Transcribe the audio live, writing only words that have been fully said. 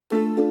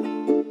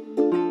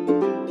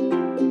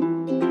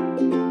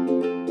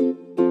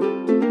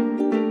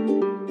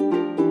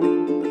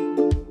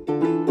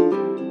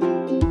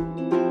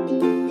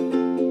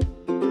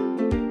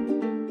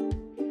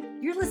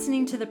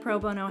Pro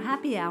Bono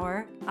Happy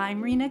Hour.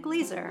 I'm Rena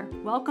Gleaser.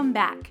 Welcome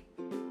back.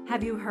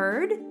 Have you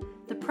heard?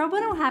 The Pro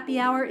Bono Happy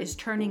Hour is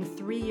turning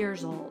 3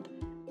 years old.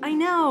 I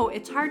know,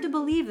 it's hard to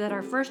believe that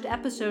our first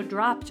episode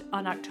dropped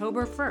on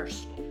October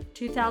 1st,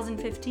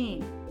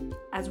 2015.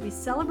 As we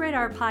celebrate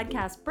our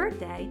podcast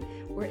birthday,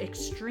 we're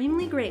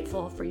extremely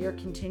grateful for your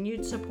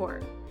continued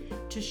support.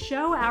 To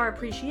show our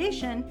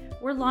appreciation,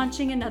 we're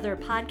launching another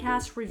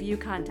podcast review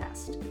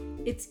contest.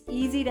 It's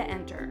easy to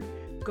enter.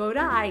 Go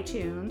to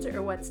iTunes,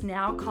 or what's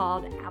now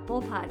called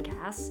Apple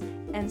Podcasts,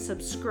 and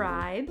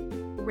subscribe,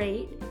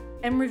 rate,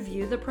 and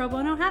review the Pro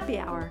Bono Happy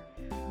Hour.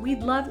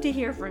 We'd love to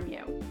hear from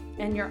you,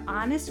 and your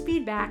honest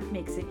feedback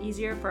makes it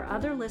easier for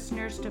other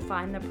listeners to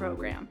find the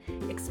program,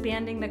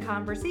 expanding the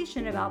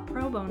conversation about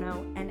pro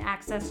bono and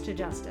access to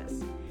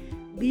justice.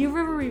 Leave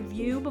a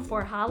review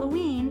before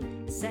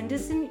Halloween. Send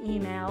us an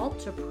email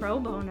to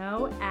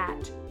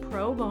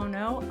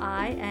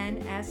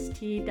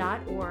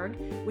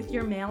probono@probonoinst.org with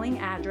your mailing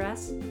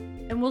address,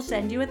 and we'll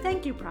send you a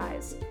thank you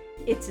prize.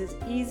 It's as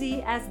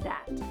easy as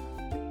that.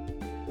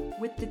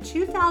 With the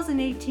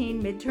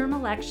 2018 midterm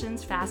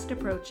elections fast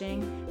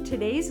approaching,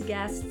 today's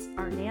guests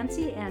are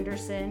Nancy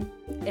Anderson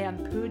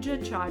and Pooja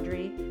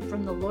Chaudhuri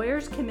from the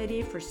Lawyers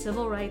Committee for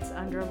Civil Rights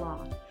Under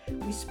Law.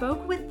 We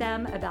spoke with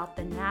them about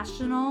the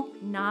National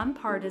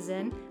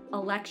Nonpartisan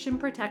Election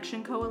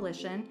Protection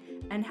Coalition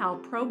and how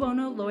pro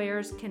bono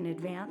lawyers can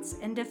advance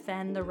and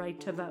defend the right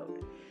to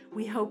vote.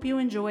 We hope you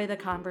enjoy the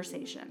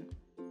conversation.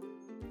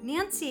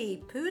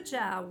 Nancy,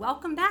 Pooja,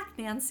 welcome back,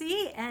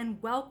 Nancy,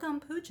 and welcome,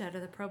 Pooja, to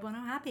the Pro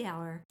Bono Happy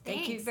Hour.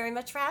 Thank you very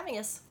much for having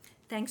us.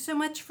 Thanks so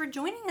much for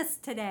joining us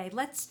today.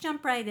 Let's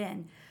jump right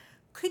in.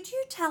 Could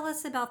you tell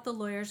us about the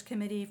Lawyers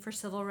Committee for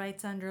Civil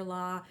Rights Under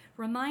Law?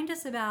 Remind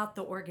us about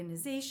the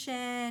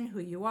organization, who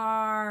you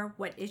are,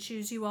 what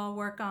issues you all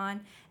work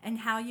on, and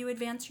how you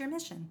advance your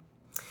mission.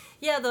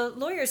 Yeah, the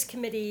Lawyers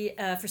Committee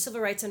for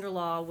Civil Rights Under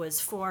Law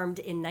was formed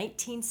in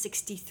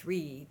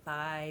 1963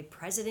 by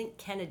President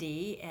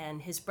Kennedy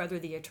and his brother,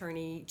 the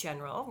Attorney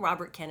General,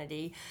 Robert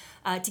Kennedy,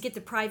 to get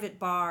the private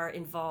bar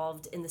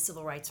involved in the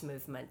civil rights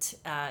movement.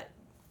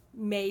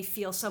 May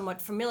feel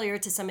somewhat familiar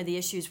to some of the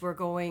issues we're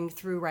going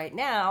through right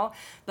now,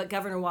 but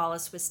Governor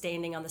Wallace was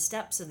standing on the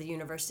steps of the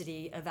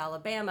University of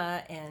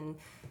Alabama and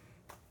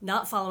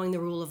not following the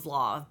rule of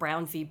law of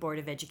Brown v. Board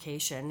of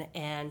Education,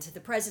 and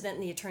the president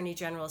and the attorney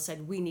general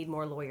said, we need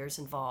more lawyers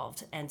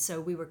involved. And so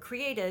we were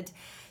created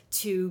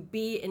to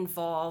be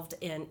involved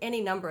in any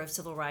number of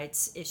civil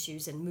rights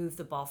issues and move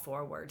the ball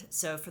forward.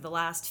 So for the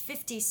last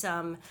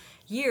 50-some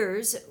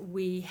years,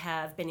 we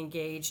have been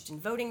engaged in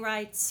voting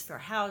rights, fair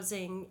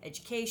housing,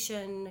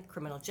 education,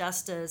 criminal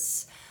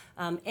justice,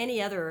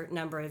 any other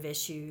number of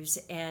issues.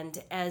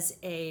 And as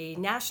a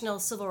national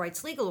civil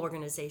rights legal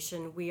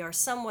organization, we are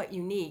somewhat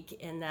unique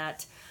in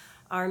that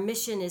our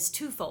mission is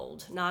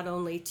twofold, not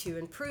only to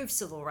improve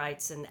civil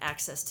rights and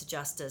access to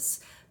justice,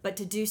 but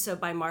to do so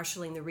by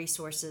marshaling the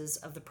resources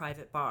of the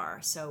private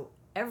bar. So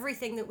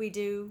everything that we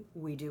do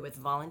with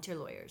volunteer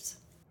lawyers.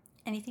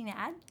 Anything to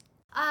add?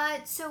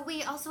 So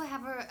we also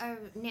have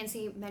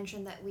Nancy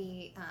mentioned that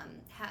we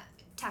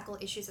tackle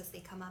issues as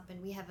they come up,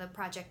 and we have a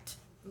project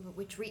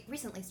which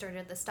recently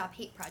started, the Stop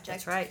Hate Project.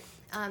 That's right.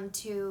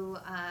 To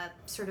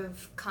sort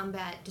of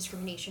combat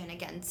discrimination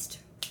against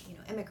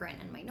immigrant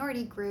and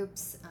minority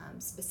groups,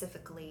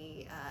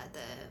 specifically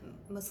the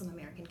Muslim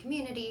American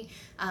community,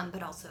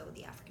 but also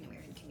the African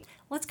American community.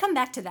 Let's come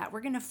back to that.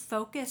 We're going to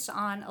focus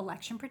on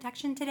election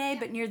protection today,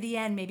 but near the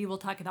end, maybe we'll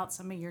talk about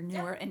some of your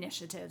newer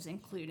initiatives,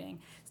 including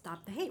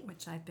Stop the Hate,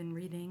 which I've been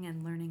reading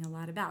and learning a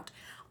lot about.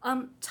 Tell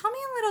me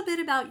a little bit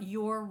about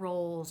your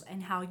roles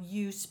and how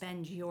you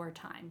spend your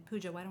time.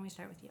 Pooja, why don't we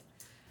start with you?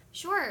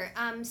 Sure.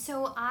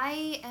 So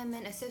I am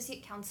an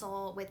associate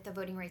counsel with the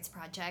Voting Rights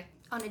Project.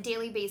 On a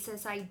daily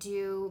basis, I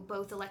do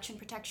both election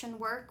protection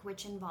work,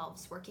 which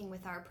involves working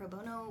with our pro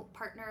bono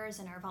partners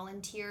and our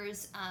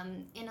volunteers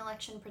in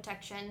election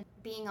protection,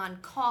 being on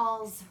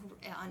calls,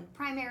 on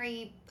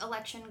primary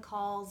election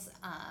calls,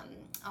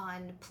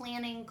 on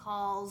planning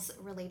calls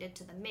related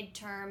to the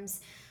midterms.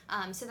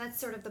 So that's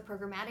sort of the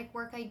programmatic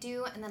work I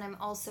do. And then I'm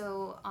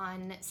also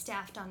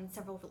staffed on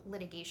several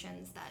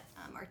litigations that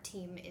our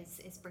team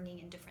is bringing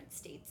in different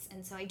states.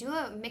 And so I do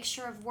a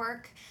mixture of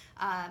work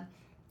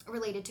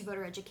related to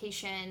voter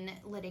education,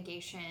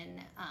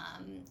 litigation,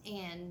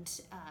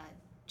 and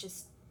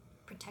just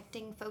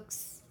protecting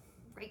folks'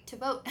 right to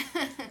vote.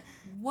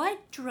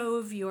 What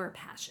drove your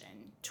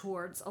passion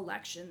towards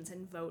elections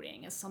and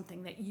voting as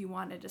something that you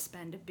wanted to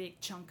spend a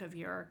big chunk of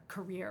your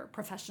career,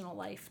 professional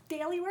life,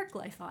 daily work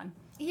life on?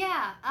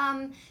 Yeah,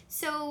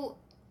 so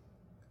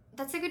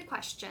that's a good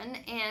question,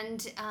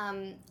 and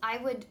I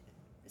would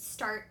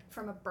start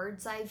from a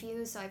bird's eye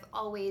view. So I've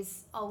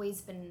always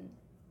been,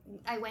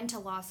 I went to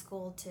law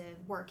school to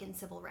work in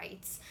civil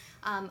rights.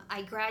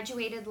 I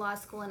graduated law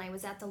school and I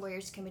was at the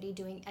Lawyers Committee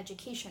doing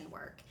education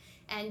work.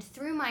 And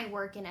through my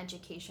work in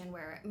education,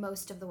 where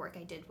most of the work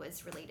I did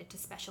was related to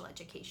special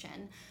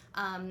education,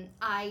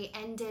 I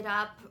ended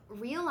up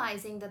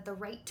realizing that the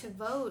right to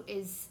vote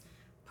is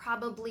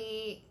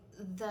probably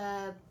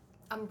the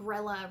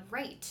umbrella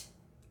right?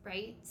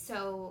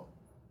 So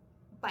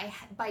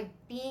by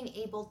being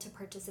able to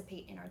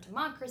participate in our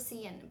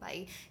democracy and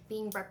by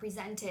being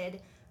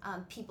represented,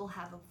 people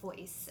have a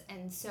voice.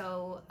 And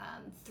so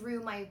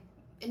through my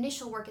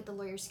initial work at the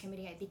Lawyers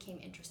Committee, I became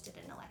interested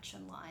in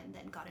election law and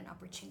then got an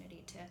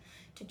opportunity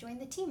to join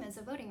the team as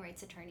a voting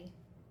rights attorney.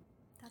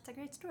 That's a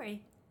great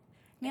story.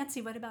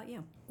 Nancy, what about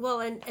you? Well,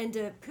 and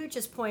to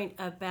Pooja's point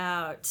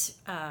about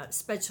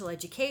special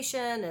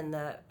education and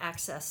the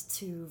access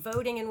to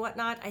voting and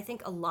whatnot, I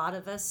think a lot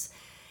of us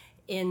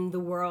in the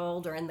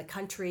world or in the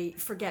country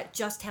forget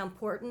just how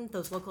important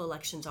those local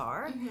elections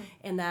are,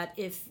 and that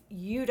if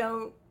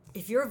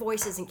your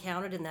voice isn't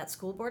counted in that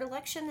school board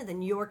election,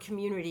 then your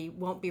community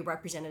won't be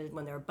represented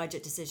when there are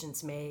budget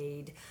decisions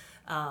made,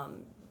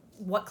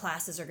 what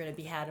classes are going to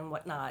be had and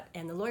whatnot.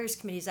 And the Lawyers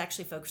Committee has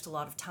actually focused a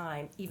lot of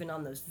time even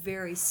on those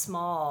very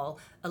small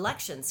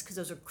elections because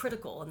those are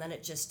critical, and then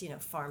it just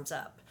farms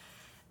up.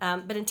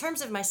 But in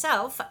terms of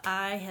myself,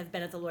 I have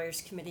been at the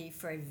Lawyers Committee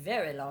for a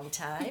very long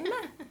time,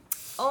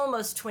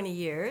 almost 20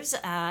 years,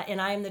 and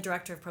I am the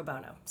director of pro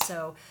bono.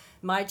 So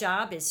my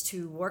job is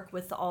to work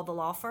with all the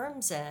law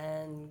firms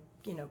and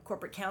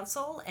corporate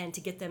counsel and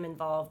to get them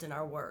involved in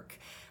our work.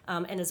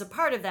 And as a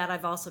part of that,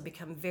 I've also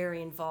become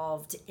very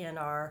involved in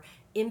our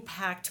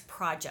impact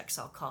projects,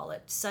 I'll call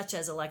it, such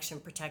as election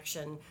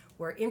protection,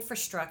 where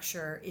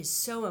infrastructure is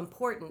so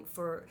important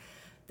for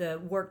the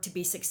work to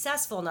be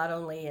successful, not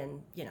only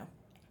in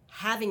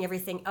having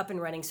everything up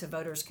and running so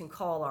voters can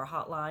call our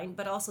hotline,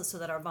 but also so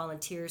that our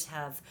volunteers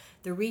have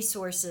the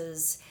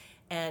resources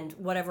and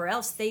whatever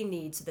else they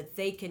need so that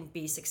they can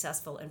be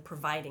successful in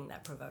providing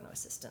that pro bono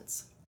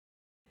assistance.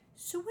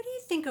 So what do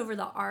you think over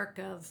the arc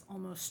of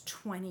almost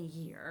 20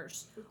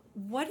 years,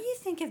 what do you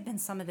think have been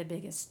some of the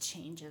biggest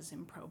changes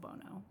in pro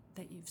bono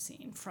that you've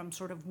seen from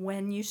sort of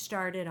when you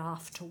started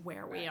off to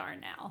where we are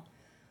now?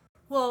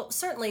 Well,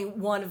 certainly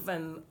one of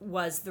them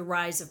was the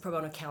rise of pro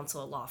bono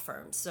counsel at law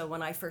firms. So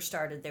when I first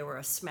started, there were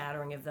a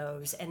smattering of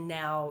those, and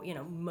now,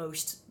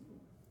 most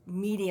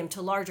medium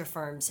to larger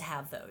firms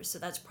have those. So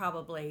that's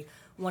probably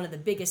one of the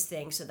biggest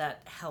things. So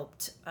that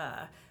helped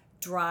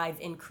drive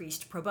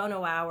increased pro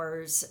bono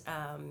hours,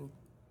 and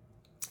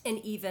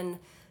even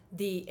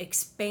the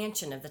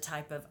expansion of the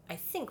type of, I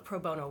think, pro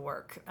bono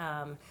work.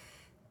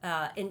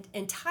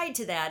 And tied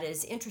to that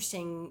is,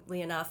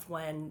 interestingly enough,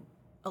 when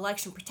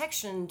election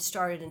protection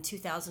started in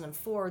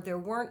 2004, there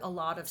weren't a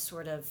lot of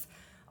sort of,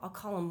 I'll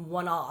call them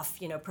one-off,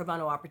 pro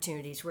bono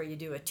opportunities where you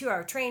do a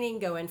 2-hour training,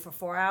 go in for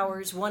 4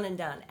 hours, one and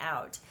done,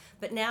 out.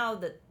 But now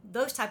that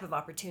those type of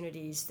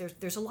opportunities,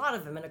 there's a lot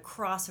of them and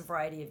across a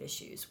variety of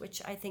issues,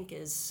 which I think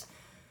is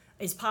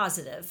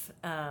positive.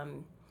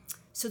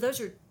 So those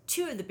are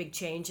two of the big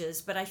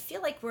changes, but I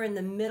feel like we're in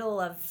the middle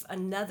of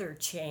another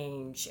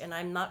change, and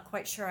I'm not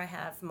quite sure I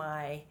have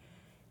my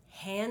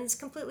hands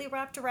completely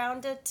wrapped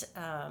around it.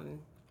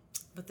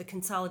 But the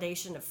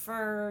consolidation of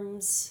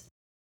firms,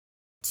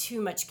 too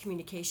much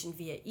communication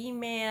via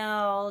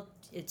email,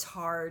 it's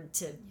hard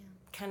to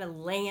kind of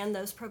land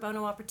those pro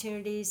bono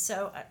opportunities.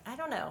 So I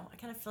don't know. I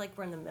kind of feel like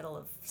we're in the middle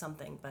of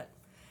something, but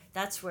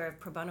that's where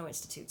Pro Bono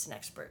Institute's an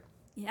expert.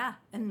 Yeah,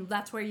 and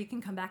that's where you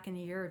can come back in a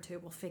year or two.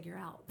 We'll figure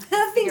out.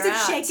 Things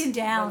have shaken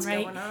down, what's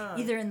right? going on.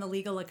 Either in the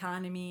legal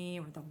economy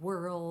or the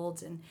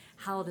world, and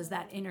how does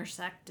that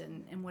intersect,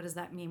 and what does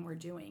that mean we're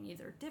doing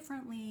either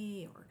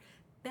differently or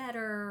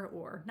better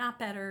or not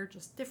better,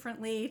 just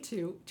differently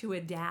to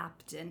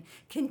adapt and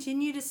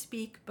continue to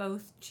speak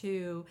both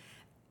to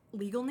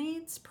legal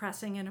needs,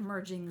 pressing and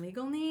emerging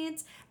legal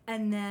needs,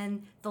 and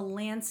then the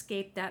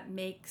landscape that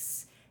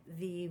makes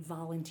the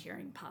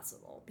volunteering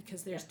possible,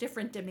 because there's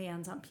different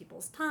demands on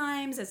people's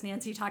times, as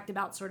Nancy talked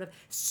about, sort of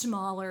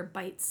smaller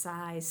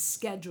bite-sized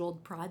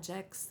scheduled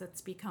projects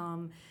that's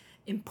become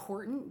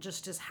important,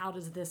 just as how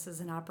does this as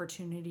an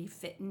opportunity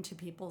fit into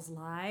people's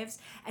lives,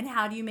 and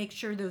how do you make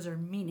sure those are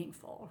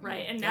meaningful,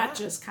 right? And not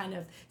just kind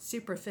of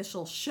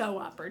superficial show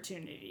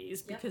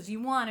opportunities, because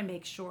you want to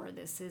make sure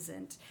this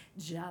isn't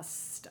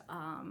just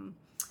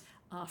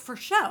for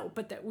show,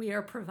 but that we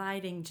are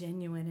providing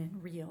genuine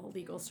and real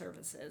legal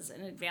services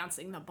and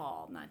advancing the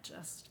ball, not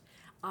just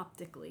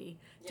optically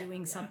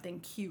doing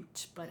something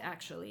cute, but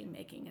actually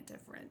making a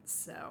difference.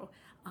 So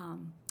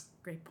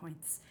great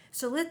points.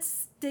 So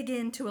let's dig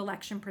into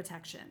election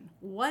protection.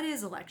 What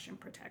is election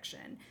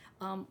protection?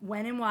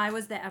 When and why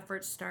was the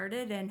effort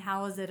started, and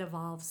how has it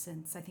evolved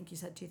since, I think you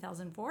said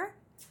 2004?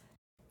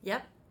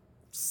 Yep.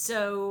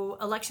 So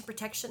election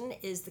protection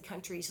is the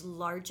country's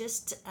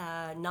largest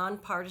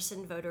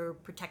nonpartisan voter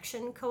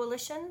protection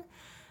coalition.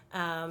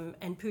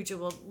 And Pooja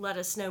will let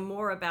us know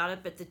more about it,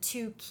 but the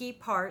two key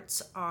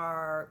parts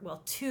are,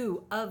 well,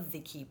 two of the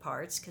key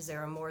parts, because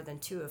there are more than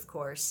two, of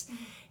course,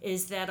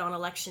 is that on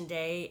Election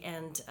Day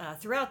and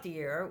throughout the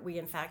year, we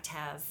in fact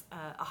have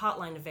a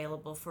hotline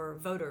available for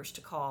voters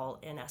to call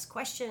and ask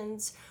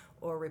questions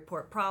or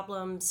report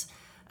problems.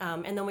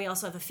 And then we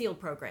also have a field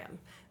program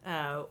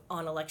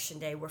on Election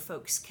Day where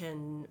folks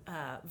can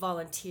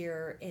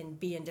volunteer and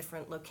be in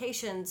different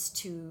locations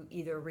to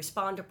either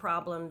respond to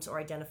problems or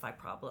identify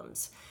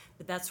problems.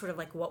 but that's sort of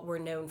like what we're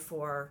known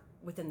for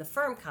within the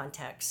firm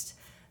context.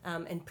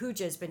 And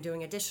Pooja has been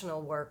doing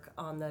additional work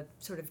on the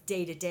sort of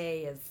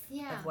day-to-day of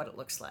what it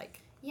looks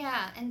like.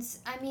 Yeah, and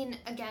I mean,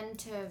 again,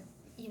 to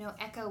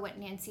echo what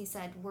Nancy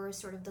said, we're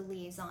sort of the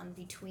liaison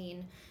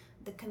between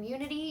the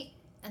community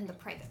and the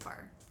private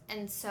bar.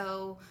 And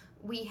so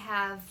we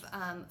have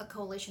a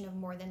coalition of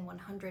more than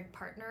 100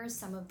 partners.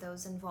 Some of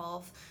those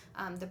involve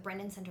the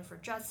Brennan Center for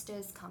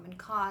Justice, Common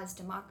Cause,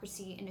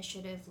 Democracy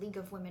Initiative, League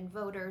of Women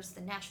Voters,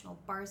 the National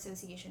Bar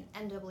Association,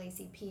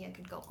 NAACP. I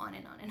could go on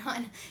and on and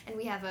on. And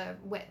we have a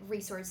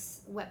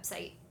resource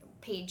website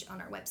page on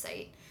our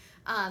website.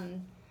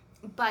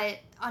 But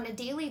on a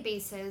daily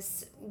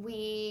basis,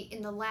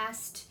 in the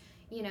last,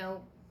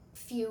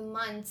 few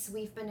months,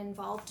 we've been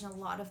involved in a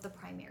lot of the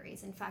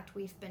primaries. In fact,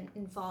 we've been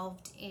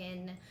involved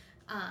in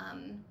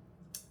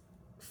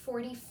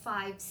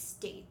 45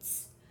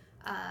 states.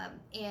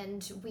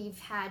 And we've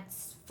had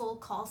full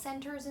call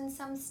centers in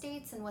some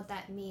states. And what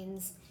that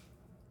means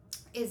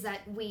is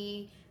that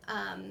we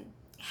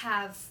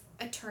have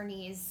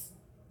attorneys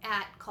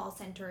at call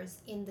centers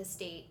in the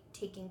state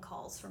taking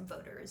calls from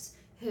voters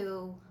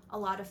who, a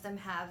lot of them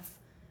have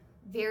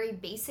very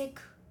basic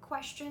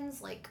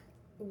questions like,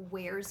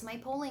 where's my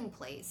polling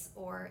place,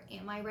 or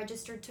am I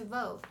registered to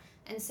vote?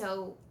 And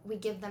so we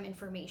give them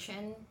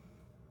information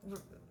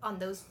on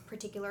those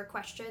particular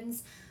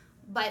questions.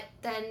 But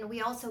then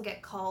we also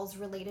get calls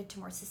related to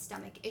more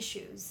systemic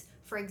issues.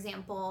 For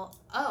example,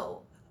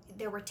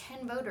 there were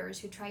 10 voters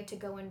who tried to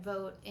go and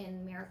vote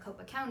in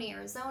Maricopa County,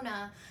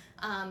 Arizona,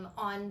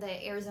 on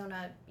the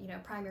Arizona,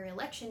 primary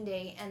election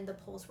day, and the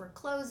polls were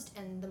closed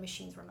and the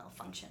machines were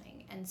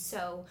malfunctioning. And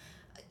so,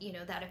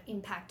 that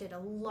impacted a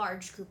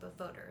large group of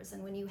voters.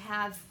 And when you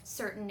have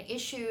certain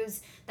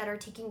issues that are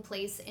taking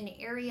place in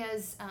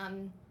areas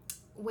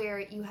where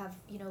you have,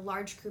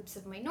 large groups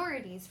of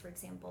minorities, for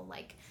example,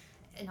 like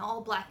an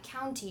all-black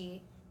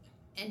county,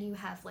 and you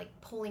have like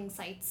polling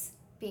sites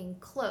being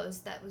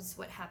closed, that was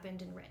what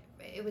happened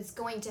it was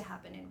going to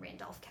happen in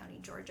Randolph County,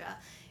 Georgia.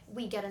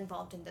 We get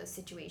involved in those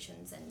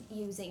situations and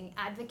using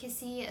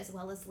advocacy as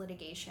well as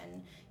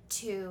litigation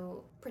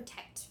to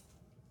protect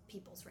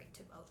people's right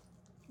to vote.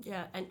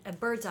 Yeah, and a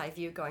bird's eye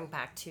view, going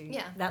back to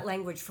that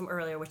language from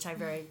earlier, which I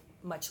very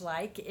much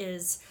like,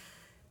 is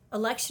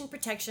election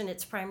protection.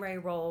 Its primary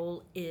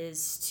role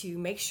is to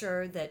make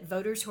sure that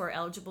voters who are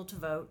eligible to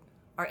vote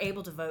are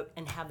able to vote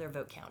and have their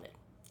vote counted.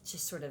 It's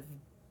just sort of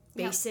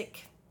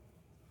basic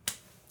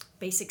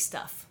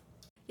stuff.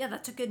 Yeah,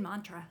 that's a good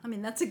mantra. I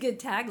mean, that's a good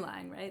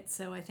tagline, right?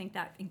 So I think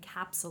that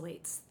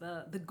encapsulates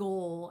the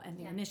goal and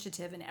the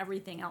initiative, and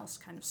everything else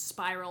kind of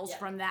spirals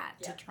from that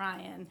to try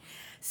and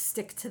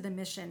stick to the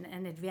mission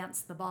and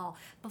advance the ball.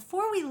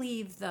 Before we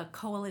leave the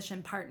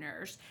coalition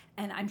partners,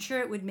 and I'm sure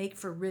it would make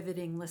for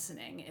riveting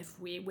listening if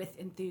we, with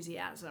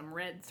enthusiasm,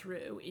 read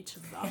through each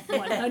of the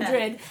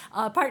 100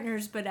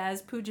 partners, but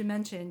as Pooja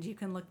mentioned, you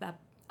can look that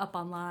up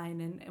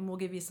online and we'll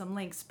give you some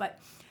links. But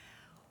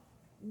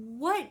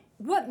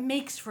what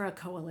makes for a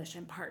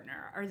coalition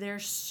partner? Are there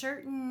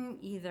certain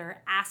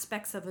either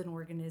aspects of an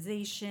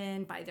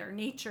organization, by their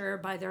nature,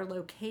 by their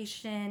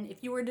location,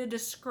 if you were to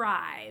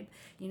describe,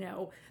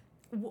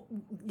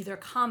 either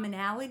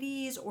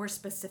commonalities or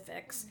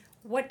specifics,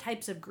 what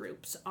types of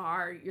groups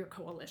are your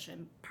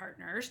coalition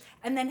partners?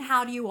 And then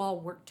how do you all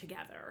work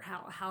together?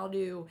 How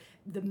do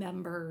the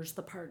members,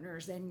 the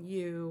partners, and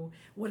you,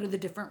 what are the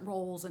different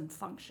roles and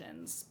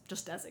functions,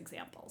 just as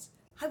examples?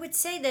 I would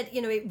say that,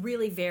 it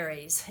really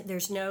varies.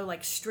 There's no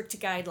strict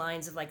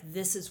guidelines of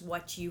this is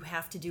what you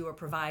have to do or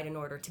provide in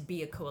order to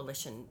be a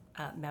coalition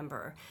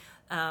member.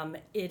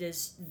 It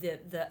is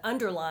the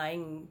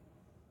underlying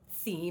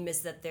theme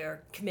is that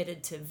they're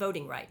committed to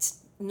voting rights.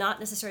 Not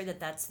necessarily that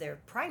that's their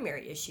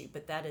primary issue,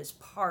 but that is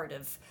part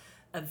of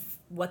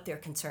what they're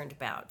concerned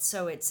about.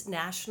 So it's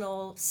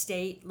national,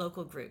 state,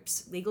 local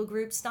groups, legal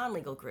groups,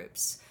 non-legal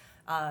groups,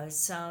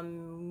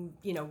 some,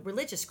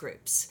 religious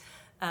groups.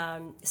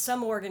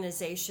 Some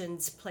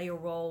organizations play a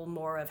role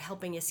more of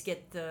helping us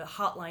get the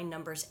hotline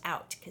numbers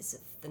out, because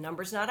if the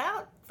number's not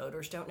out,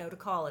 voters don't know to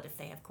call it if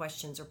they have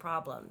questions or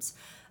problems.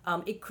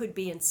 It could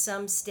be in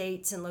some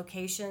states and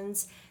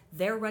locations,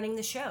 they're running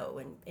the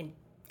show. In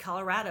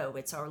Colorado,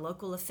 it's our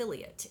local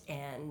affiliate,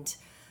 and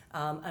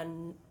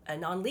a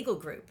non-legal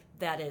group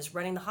that is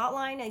running the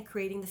hotline and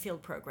creating the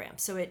field program.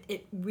 So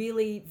it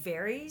really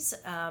varies.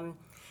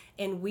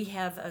 And we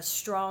have a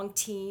strong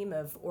team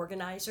of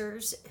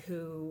organizers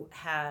who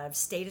have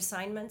state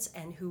assignments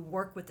and who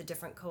work with the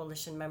different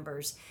coalition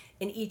members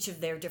in each of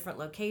their different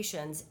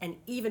locations. And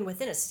even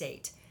within a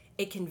state,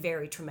 it can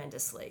vary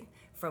tremendously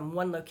from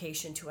one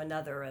location to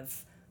another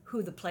of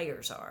who the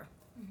players are.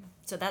 Mm-hmm.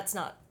 So that's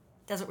not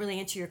doesn't really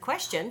answer your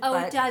question. Oh,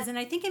 but it does. And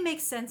I think it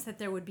makes sense that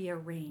there would be a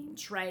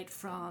range, right?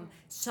 From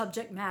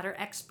subject matter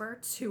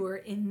experts who are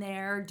in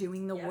there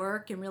doing the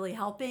work and really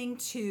helping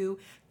to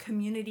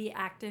community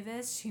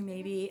activists who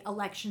maybe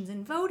elections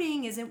and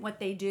voting isn't what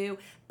they do,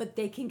 but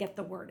they can get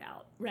the word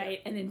out,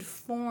 right? And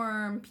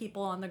inform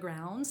people on the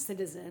ground,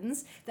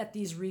 citizens, that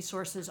these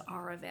resources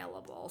are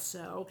available.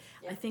 So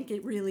I think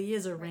it really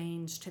is a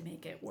range to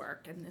make it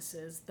work. And this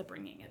is the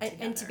bringing it together.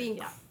 And to be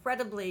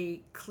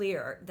incredibly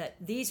clear that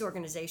these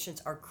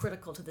organizations are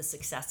critical to the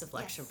success of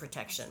election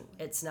protection.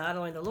 It's not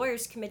only the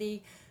Lawyers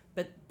Committee,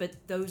 but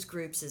those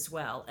groups as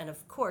well. And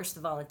of course,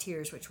 the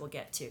volunteers, which we'll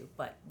get to.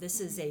 But this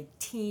is a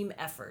team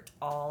effort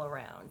all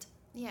around.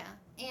 Yeah.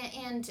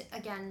 And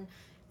again,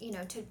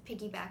 to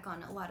piggyback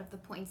on a lot of the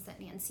points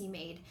that Nancy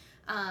made,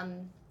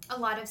 a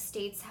lot of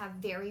states have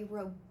very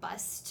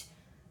robust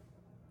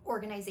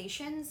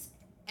organizations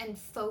and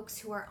folks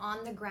who are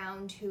on the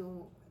ground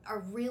who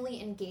are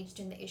really engaged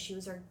in the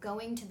issues, are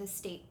going to the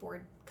state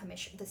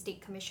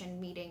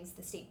commission meetings,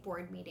 the state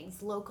board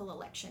meetings, local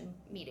election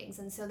meetings.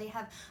 And so they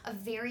have a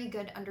very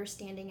good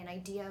understanding and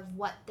idea of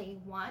what they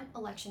want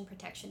election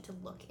protection to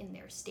look in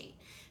their state.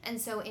 And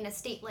so in a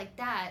state like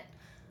that,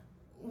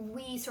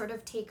 we sort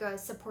of take a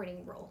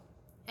supporting role.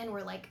 And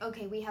we're like,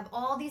 okay, we have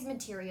all these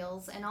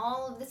materials and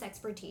all of this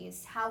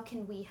expertise. How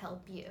can we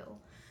help you?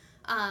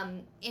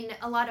 In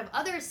a lot of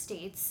other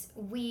states,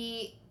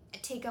 we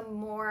take a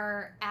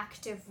more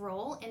active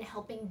role in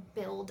helping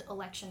build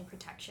election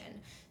protection.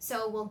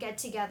 So we'll get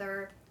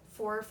together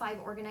 4 or 5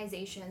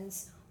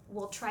 organizations.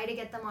 We'll try to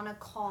get them on a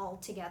call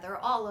together,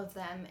 all of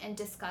them, and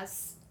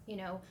discuss,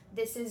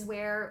 this is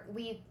where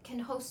we can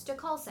host a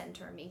call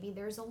center. Maybe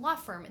there's a law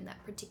firm in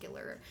that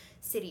particular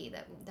city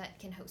that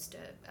can host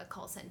a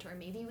call center.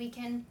 Maybe we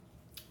can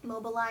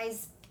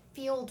mobilize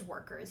field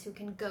workers who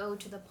can go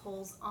to the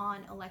polls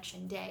on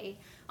election day,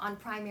 on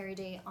primary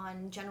day,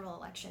 on general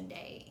election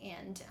day,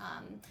 and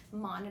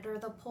monitor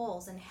the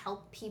polls and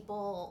help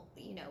people,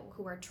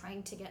 who are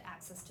trying to get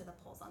access to the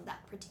polls on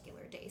that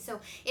particular day. So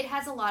it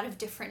has a lot of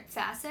different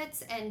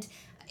facets, and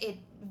it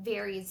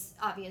varies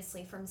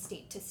obviously from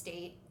state to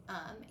state,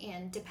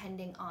 and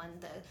depending on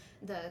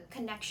the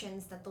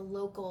connections that the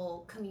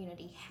local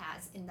community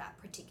has in that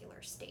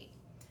particular state.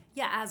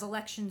 Yeah, as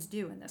elections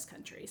do in this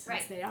country,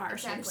 since they are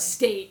sort of Exactly.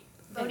 state.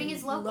 Voting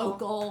is local.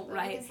 Local,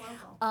 right? Voting is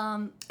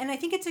local. And I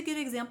think it's a good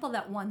example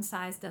that one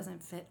size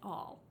doesn't fit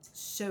all.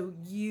 So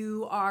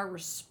you are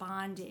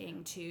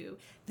responding to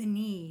the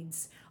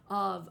needs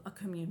of a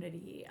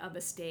community, of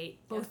a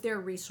state, both their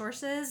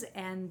resources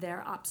and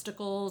their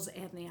obstacles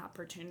and the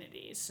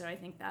opportunities. So I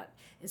think that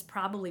is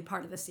probably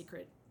part of the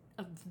secret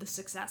of the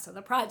success of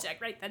the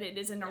project, right? That it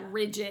isn't a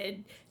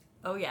rigid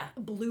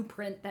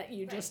blueprint that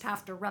you just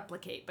have to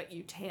replicate, but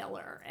you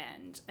tailor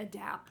and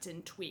adapt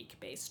and tweak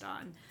based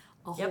on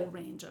a whole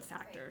range of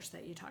factors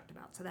that you talked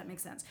about. So that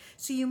makes sense.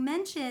 So you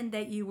mentioned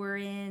that you were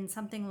in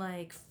something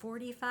like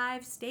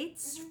 45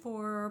 states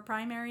for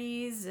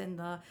primaries and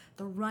the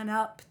run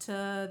up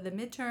to the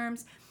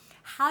midterms.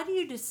 How do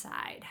you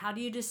decide?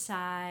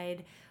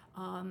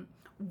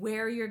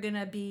 Where you're going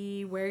to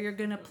be, where you're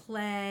going to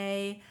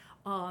play,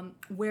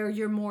 where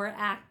you're more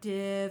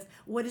active?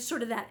 What does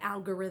sort of that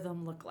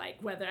algorithm look like?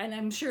 And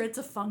I'm sure it's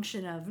a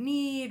function of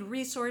need,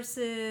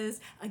 resources,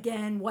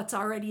 again, what's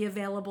already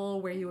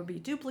available, where you would be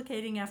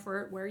duplicating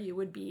effort, where you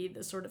would be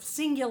the sort of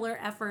singular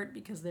effort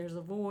because there's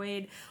a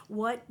void.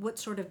 What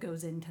sort of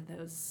goes into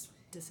those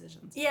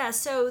decisions? Yeah,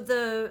 so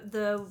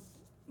the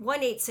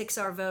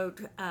 1-866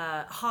 vote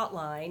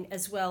hotline,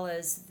 as well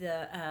as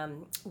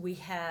we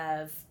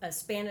have a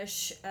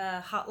Spanish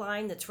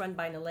hotline that's run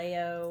by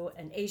NALEO,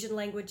 and Asian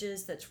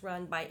languages that's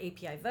run by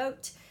API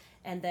Vote,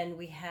 and then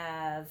we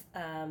have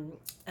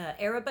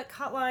Arabic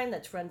hotline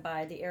that's run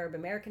by the Arab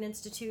American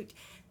Institute.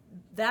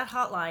 That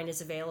hotline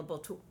is available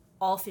to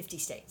all 50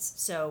 states.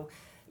 So,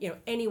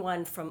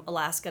 anyone from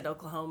Alaska to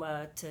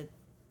Oklahoma to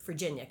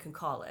Virginia can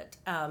call it.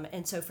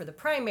 And so for the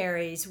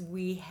primaries,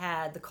 we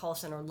had the call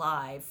center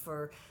live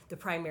for the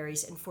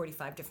primaries in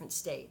 45 different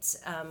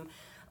states.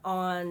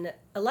 On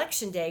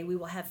election day, we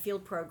will have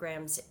field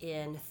programs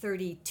in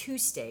 32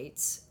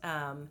 states.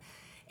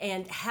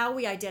 And how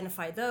we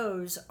identify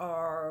those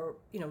are,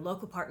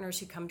 local partners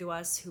who come to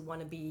us who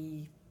want to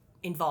be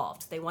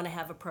involved. They want to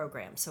have a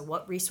program. So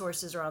what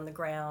resources are on the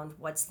ground?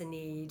 What's the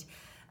need?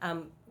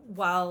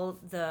 While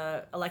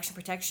the election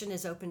protection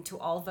is open to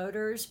all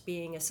voters,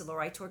 being a civil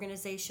rights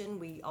organization,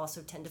 we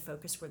also tend to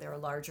focus where there are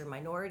larger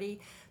minority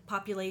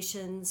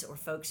populations or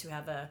folks who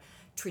have a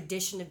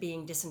tradition of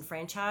being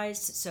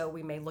disenfranchised. So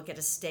we may look at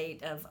a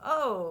state of,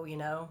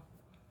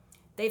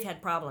 they've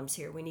had problems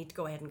here. We need to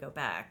go ahead and go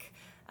back.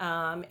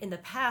 In the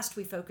past,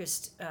 we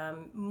focused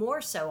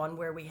more so on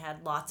where we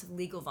had lots of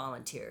legal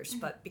volunteers.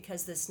 But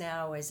because this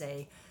now is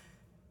a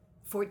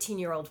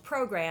 14-year-old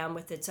program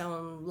with its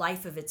own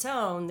life of its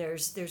own,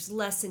 there's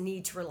less a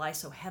need to rely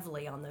so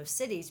heavily on those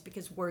cities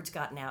because word's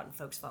gotten out and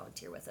folks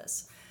volunteer with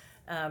us.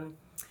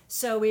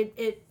 So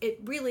it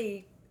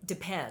really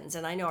depends.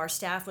 And I know our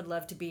staff would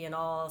love to be in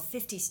all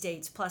 50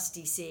 states plus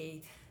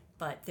DC,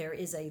 but there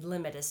is a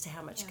limit as to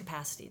how much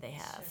capacity they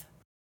have. Sure.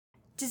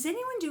 Does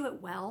anyone do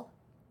it well?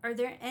 Are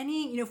there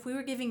any, if we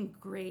were giving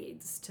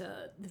grades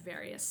to the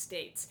various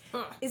states,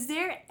 is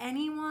there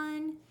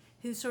anyone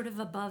who's sort of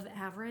above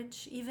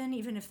average, even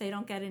if they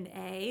don't get an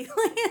A?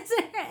 Is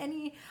there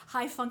any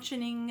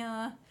high-functioning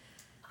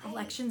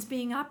elections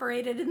being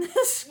operated in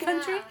this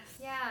country?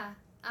 Yeah.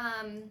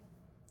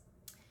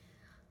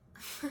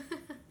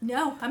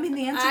 No. I mean,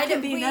 the answer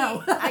can be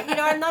no.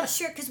 I'm not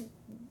sure, because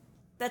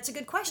that's a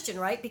good question,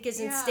 right? Because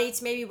in states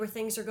maybe where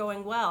things are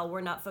going well, we're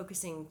not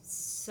focusing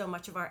so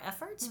much of our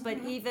efforts. But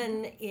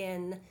even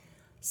in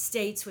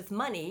states with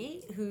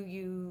money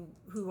who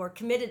are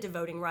committed to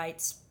voting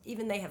rights,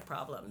 even they have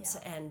problems.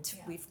 And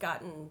we've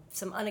gotten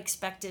some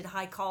unexpected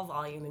high call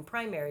volume in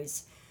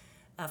primaries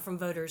from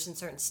voters in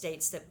certain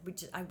states that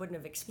I wouldn't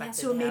have expected.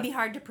 So it may be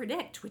hard to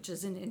predict, which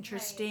is an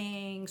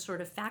interesting sort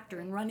of factor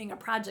in running a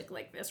project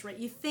like this, right?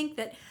 You think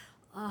that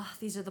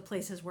these are the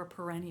places where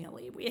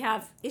perennially we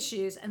have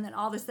issues, and then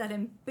all of a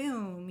sudden,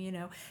 boom,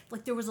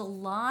 like there was a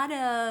lot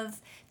of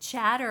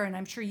chatter, and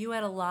I'm sure you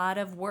had a lot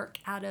of work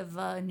out of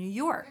New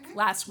York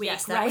last week,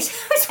 yes, right?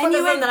 That was one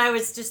of them that I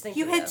was just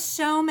thinking You had of.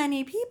 so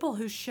many people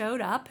who showed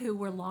up who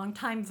were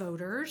longtime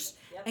voters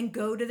and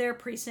go to their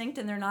precinct,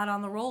 and they're not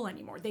on the roll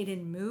anymore. They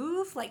didn't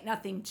move, like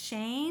nothing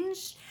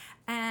changed,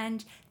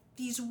 and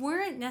these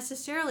weren't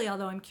necessarily,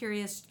 although I'm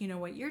curious,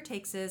 what your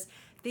takes is,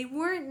 they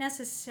weren't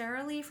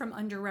necessarily from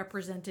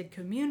underrepresented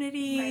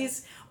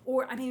communities,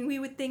 or, we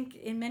would think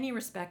in many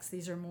respects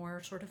these are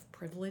more sort of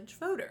privileged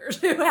voters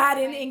who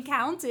hadn't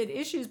encountered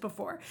issues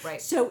before.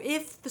 Right. So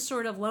if the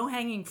sort of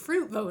low-hanging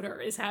fruit voter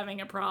is having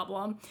a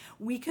problem,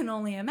 we can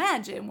only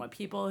imagine what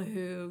people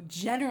who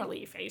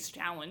generally face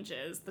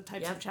challenges, the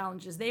types of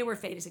challenges they were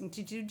facing.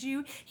 Did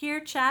you hear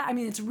chat?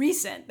 It's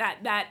recent.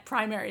 That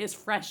primary is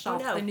fresh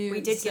off the news. We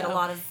did get a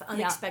lot of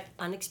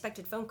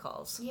unexpected phone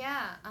calls.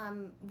 Yeah.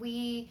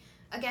 We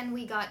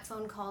got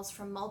phone calls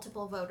from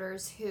multiple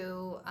voters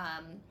who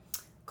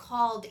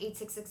called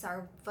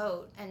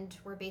 866-OUR-VOTE and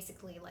were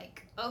basically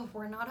like, oh,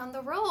 we're not on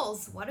the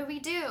rolls. What do we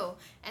do?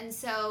 And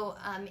so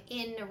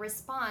in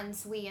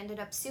response, we ended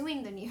up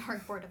suing the New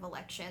York Board of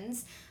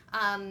Elections.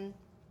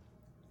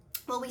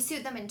 We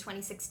sued them in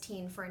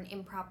 2016 for an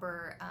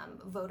improper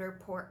voter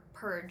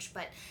purge,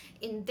 but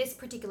in this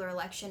particular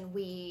election,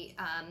 we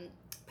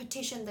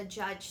petitioned the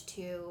judge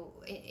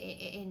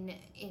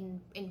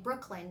in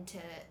Brooklyn to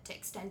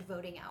extend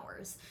voting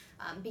hours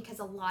because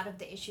a lot of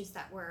the issues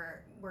that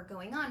were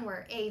going on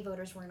were A,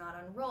 voters were not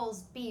on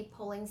rolls, B,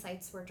 polling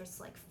sites were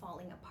just like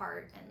falling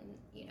apart and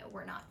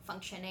were not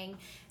functioning.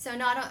 So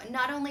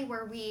not only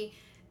were we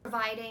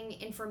providing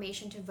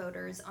information to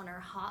voters on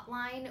our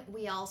hotline,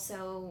 we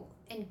also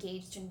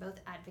engaged in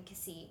both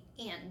advocacy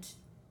and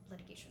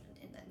litigation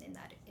in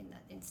that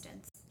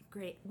instance.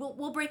 Great.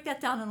 We'll break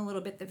that down in a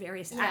little bit, the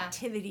various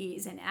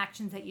activities and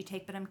actions that you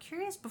take, but I'm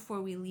curious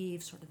before we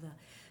leave sort of the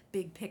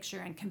big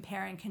picture and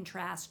compare and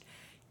contrast,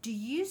 do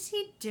you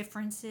see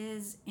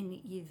differences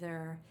in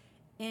either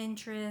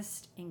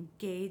interest,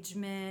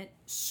 engagement,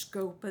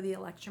 scope of the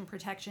election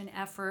protection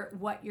effort,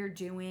 what you're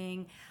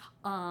doing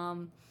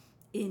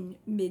in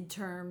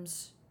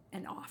midterms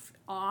and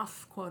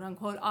off, quote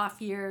unquote,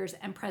 off years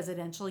and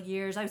presidential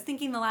years? I was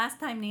thinking the last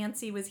time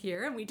Nancy was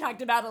here and we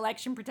talked about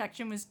election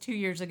protection was 2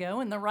 years ago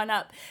in the run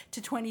up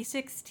to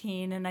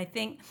 2016. And I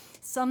think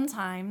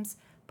sometimes,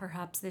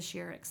 perhaps this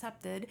year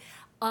accepted,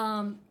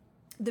 the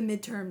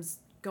midterms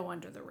go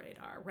under the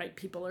radar, right?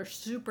 People are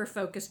super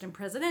focused in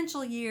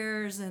presidential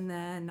years, and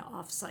then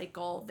off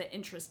cycle, the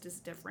interest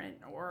is different,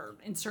 or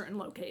in certain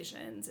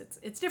locations,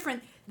 it's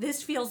different.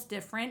 This feels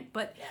different,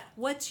 but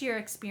what's your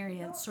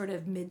experience sort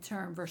of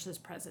midterm versus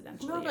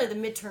presidential Normally year? the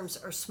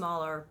midterms are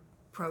smaller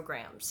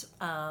programs.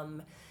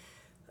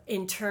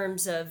 In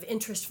terms of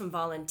interest from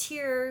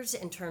volunteers,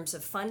 in terms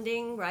of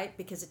funding, right?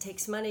 Because it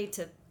takes money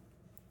to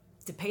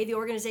pay the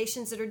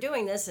organizations that are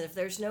doing this, and if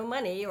there's no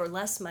money or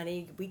less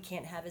money, we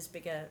can't have as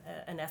big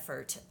an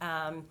effort.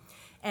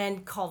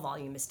 And call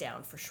volume is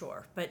down for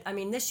sure. But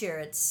this year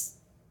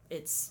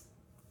it's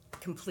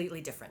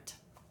completely different.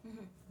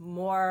 Mm-hmm.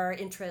 More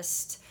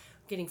interest,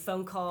 getting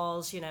phone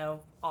calls,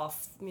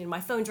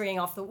 my phone's ringing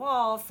off the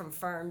wall from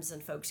firms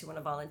and folks who want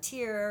to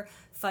volunteer.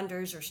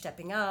 Funders are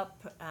stepping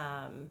up.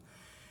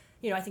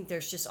 I think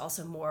there's just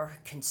also more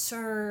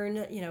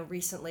concern,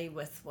 recently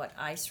with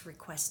ICE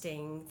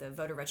requesting the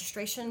voter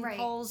registration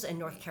polls in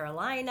North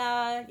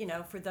Carolina.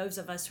 For those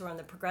of us who are on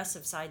the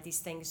progressive side, these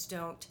things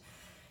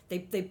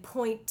they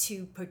point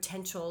to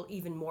potential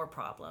even more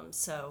problems.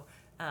 So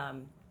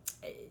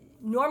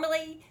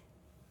normally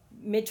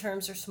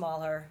midterms are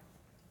smaller.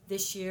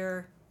 This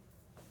year,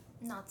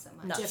 not so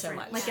much. Not so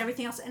much. Like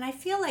everything else. And I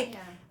feel like,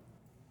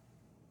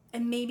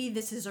 and maybe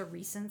this is a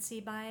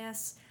recency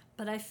bias,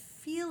 but I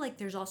feel like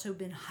there's also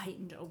been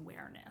heightened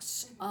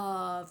awareness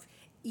of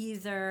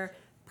either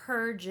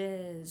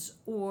purges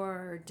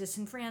or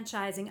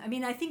disenfranchising.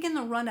 I think in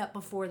the run-up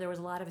before, there was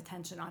a lot of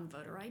attention on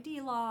voter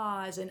ID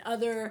laws and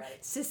other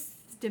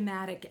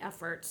systematic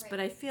efforts, but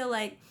I feel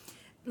like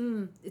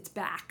it's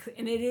back,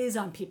 and it is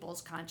on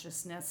people's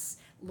consciousness.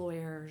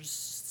 lawyers,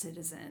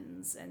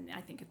 citizens, and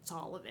I think it's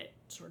all of it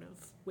sort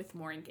of with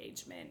more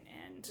engagement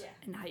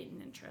and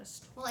heightened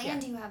interest. Well,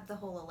 and you have the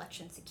whole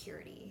election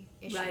security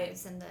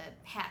issues and the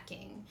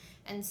hacking.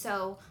 And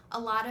so a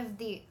lot of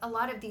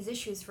these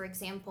issues, for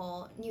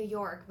example, New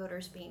York,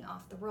 voters being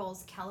off the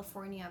rolls,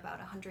 California, about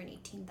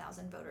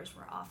 118,000 voters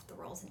were off the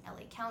rolls in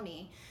LA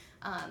County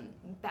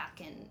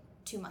back in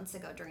 2 months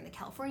ago during the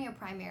California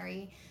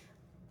primary.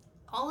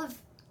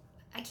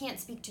 I can't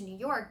speak to New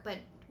York, but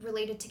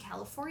related to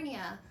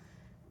California,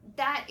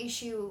 that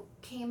issue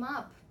came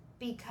up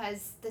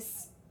because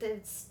the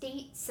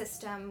state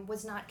system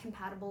was not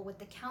compatible with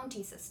the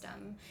county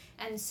system.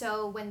 And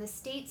so when the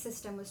state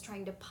system was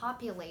trying to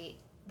populate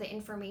the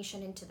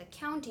information into the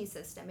county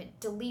system, it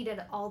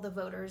deleted all the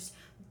voters'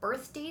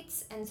 birth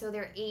dates, and so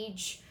their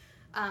age,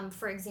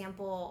 for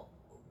example,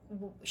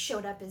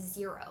 showed up as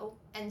 0,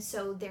 and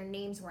so their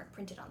names weren't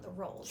printed on the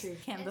rolls. Sure, you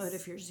can't vote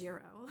if you're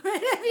 0.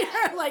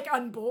 If you're like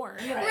unborn.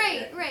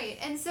 Right.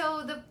 And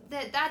so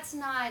that's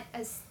not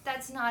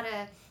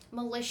a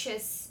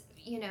malicious,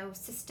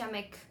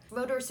 systemic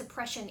voter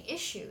suppression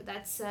issue.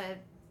 That's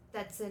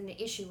an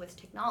issue with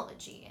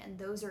technology, and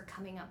those are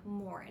coming up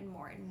more and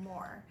more and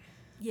more.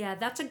 Yeah,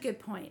 that's a good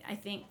point. I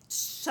think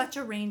such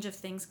a range of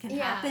things can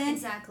happen.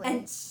 Exactly.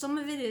 And some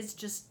of it is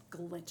just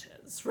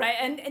glitches, right?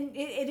 And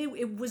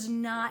it was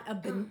not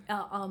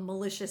a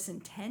malicious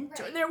intent.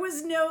 Right. Or there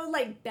was no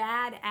like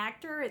bad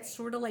actor. It's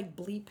sort of like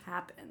bleep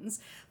happens.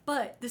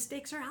 But the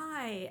stakes are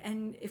high.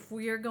 And if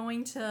we are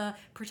going to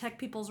protect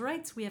people's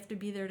rights, we have to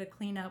be there to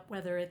clean up,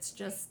 whether it's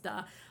just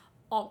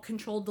alt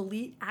control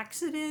delete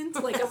accident,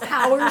 like a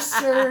power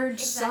surge,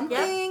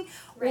 something,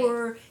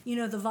 or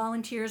the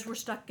volunteers were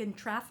stuck in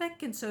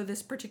traffic, and so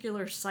this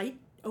particular site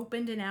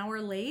opened an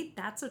hour late.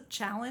 That's a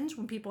challenge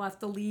when people have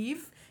to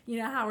leave.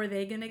 How are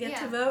they going to get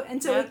to vote?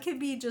 And so it could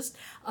be just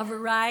a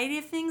variety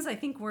of things. I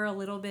think we're a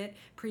little bit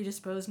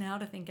predisposed now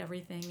to think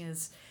everything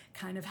is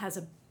kind of has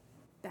a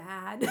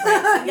bad.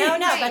 No,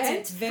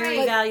 it's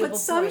very valuable. But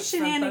some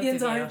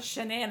shenanigans aren't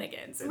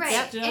shenanigans.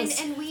 It's just...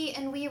 and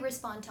we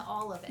respond to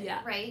all of it,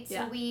 right?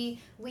 So we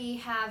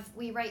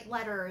write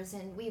letters,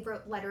 and we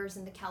wrote letters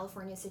in the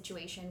California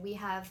situation. We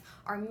have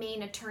our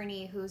main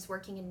attorney who's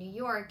working in New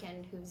York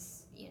and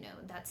who's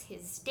that's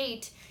his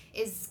state,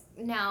 is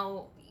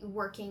now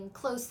working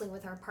closely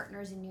with our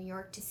partners in New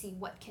York to see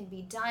what can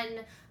be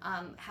done,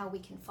 how we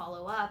can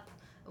follow up,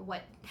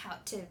 how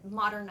to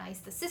modernize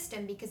the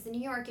system, because the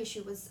New York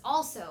issue was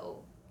also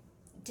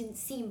didn't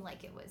seem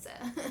like it was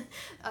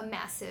a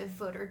massive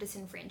voter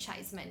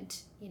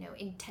disenfranchisement,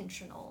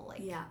 intentional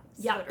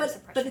voter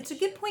suppression. But it's a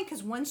good point,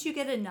 because once you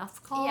get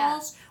enough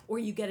calls or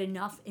you get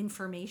enough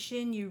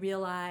information, you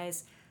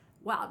realize,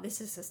 wow, this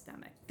is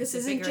systemic. This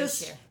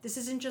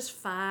isn't just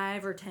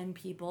 5 or 10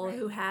 people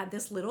who had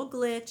this little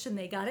glitch and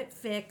they got it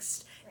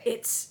fixed. Right.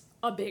 It's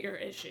a bigger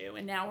issue,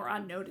 and now we're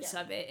on notice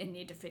of it and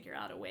need to figure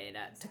out a way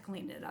to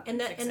clean it up. And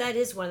that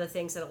is one of the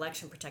things that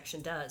election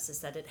protection does,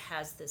 is that it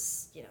has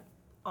this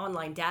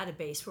online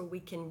database where we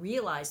can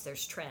realize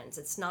there's trends.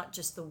 It's not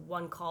just the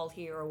one call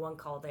here or one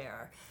call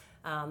there,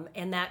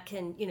 and that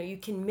can you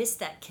can miss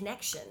that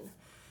connection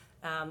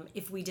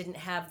if we didn't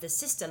have the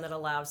system that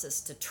allows us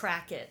to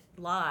track it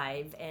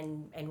live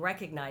and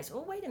recognize,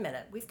 oh, wait a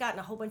minute, we've gotten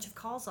a whole bunch of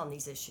calls on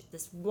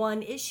this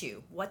one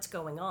issue. What's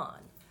going on?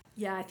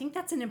 Yeah, I think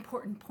that's an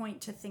important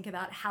point to think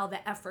about, how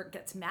the effort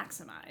gets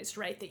maximized,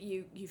 right? That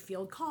you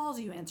field calls,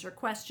 you answer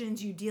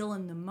questions, you deal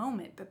in the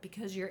moment, but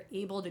because you're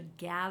able to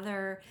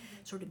gather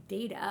sort of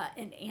data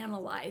and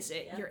analyze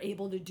it, you're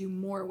able to do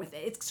more with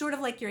it. It's sort of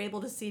like you're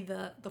able to see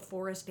the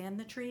forest and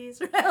the trees,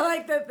 right?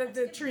 Like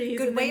the trees.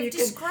 Good way of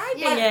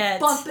describing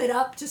it. Bump it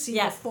up to see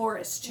the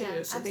forest too,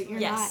 so absolutely. that you're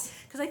not...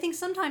 Because I think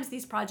sometimes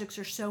these projects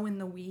are so in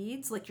the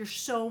weeds, like you're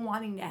so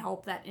wanting to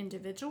help that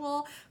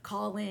individual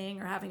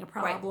calling or having a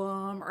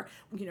problem, or,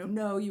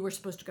 no, you were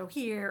supposed to go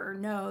here, or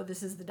no,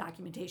 this is the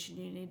documentation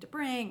you need to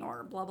bring,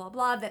 or blah, blah,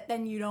 blah, that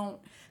then you don't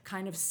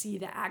kind of see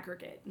the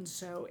aggregate. And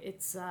so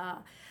it's an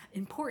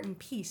important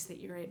piece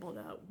that you're able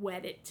to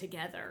wed it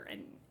together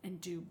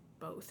and do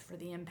both for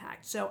the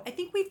impact. So I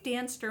think we've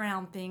danced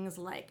around things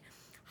like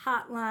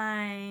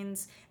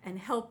hotlines and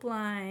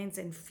helplines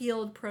and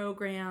field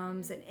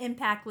programs and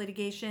impact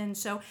litigation.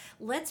 So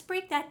let's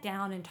break that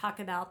down and talk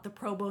about the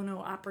pro bono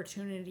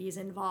opportunities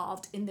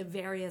involved in the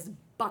various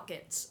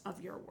buckets of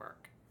your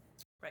work.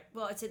 Right.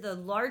 Well, I'd say the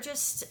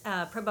largest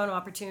pro bono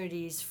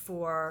opportunities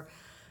for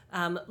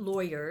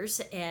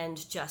lawyers,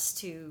 and just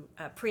to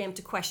preempt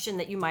a question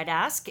that you might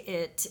ask,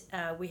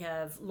 we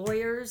have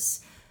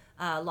lawyers,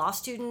 law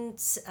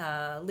students,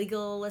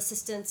 legal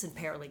assistants, and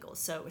paralegals.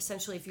 So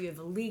essentially, if you have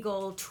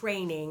legal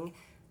training,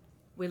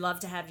 we'd love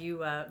to have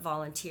you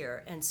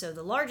volunteer. And so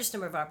the largest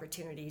number of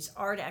opportunities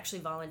are to actually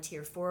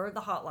volunteer for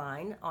the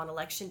hotline on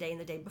Election Day and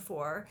the day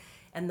before.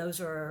 And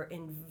those are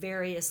in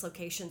various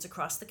locations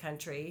across the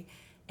country.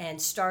 And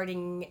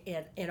starting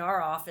in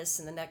our office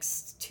in the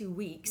next 2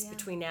 weeks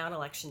between now and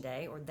Election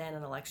Day, or then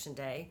and Election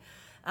Day.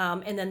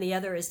 And then the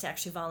other is to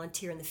actually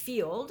volunteer in the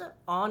field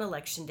on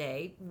Election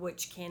Day,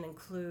 which can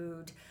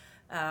include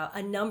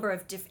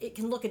it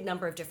can look a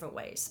number of different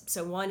ways.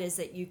 So one is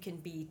that you can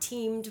be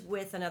teamed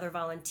with another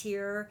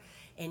volunteer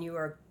and you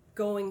are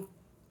going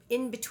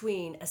in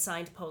between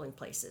assigned polling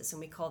places, and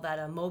we call that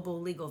a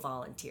mobile legal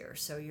volunteer.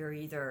 So you're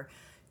either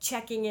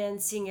checking in,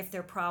 seeing if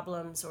there are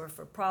problems, or if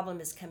a problem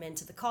has come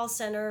into the call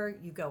center,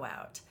 you go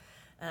out.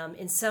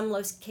 In some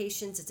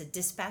locations, it's a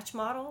dispatch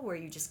model where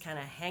you just kind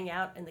of hang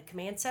out in the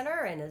command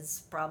center, and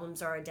as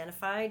problems are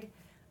identified,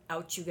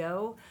 out you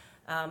go.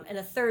 And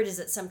a third is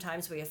that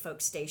sometimes we have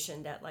folks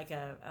stationed at like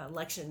a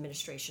election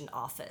administration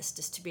office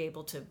just to be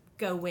able to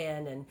go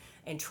in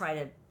and try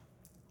to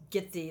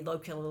get the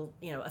local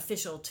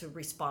official to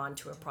respond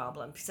to a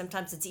problem.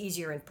 Sometimes it's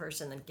easier in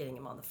person than getting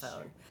them on the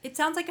phone. It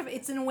sounds like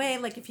it's in a way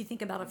like if you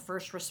think about a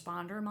first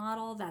responder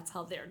model, that's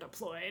how they're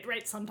deployed,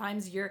 right?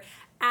 Sometimes you're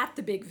at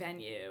the big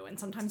venue and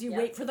sometimes you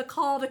wait for the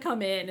call to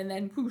come in and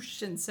then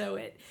whoosh, and so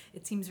it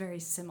seems very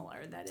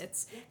similar, that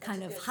it's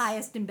kind of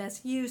highest and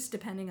best use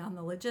depending on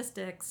the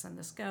logistics and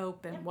the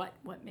scope and what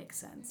makes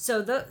sense.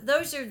 So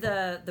those are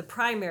the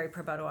primary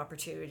pro bono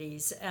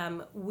opportunities.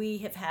 We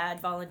have had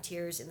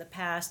volunteers in the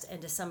past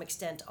and to some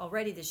extent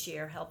already this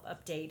year help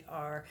update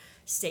our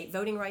state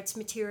voting rights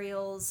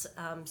materials.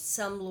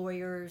 Some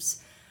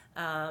lawyers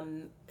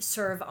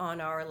serve on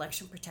our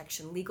election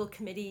protection legal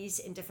committees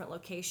in different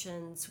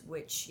locations,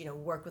 which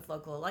work with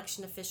local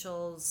election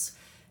officials,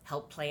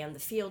 help plan the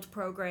field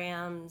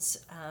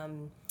programs.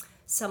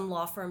 Some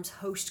law firms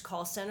host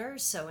call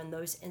centers, so in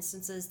those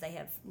instances they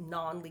have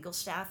non-legal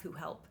staff who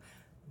help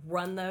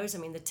run those. I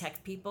mean, the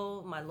tech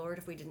people, my lord,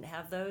 if we didn't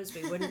have those,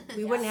 we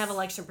wouldn't have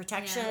election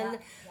protection.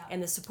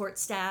 And the support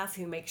staff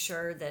who make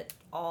sure that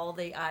all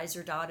the I's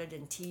are dotted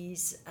and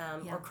T's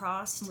are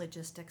crossed.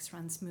 Logistics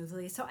run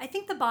smoothly. So I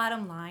think the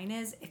bottom line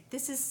is, if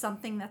this is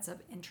something that's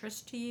of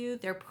interest to you,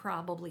 there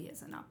probably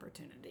is an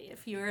opportunity.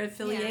 If you're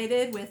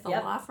affiliated with a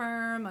law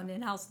firm, an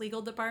in-house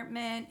legal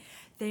department,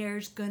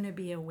 there's going to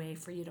be a way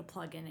for you to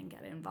plug in and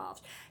get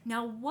involved.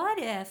 Now, what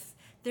if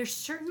there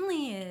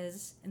certainly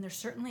is, and there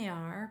certainly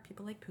are,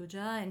 people like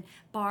Pooja and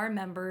bar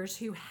members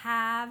who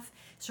have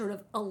sort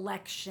of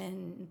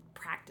election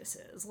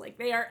practices. Like,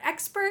 they are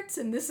experts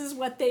and this is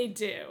what they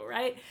do,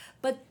 right?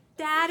 But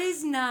that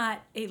is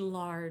not a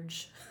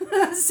large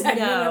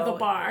segment of the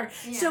bar.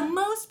 Yeah. So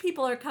most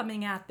people are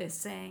coming at this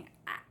saying,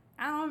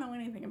 I don't know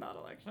anything about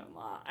election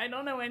law. I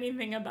don't know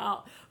anything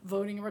about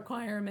voting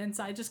requirements.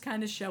 I just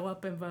kind of show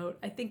up and vote.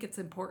 I think it's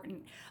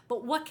important.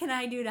 But what can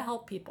I do to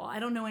help people? I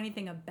don't know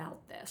anything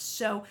about this.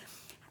 So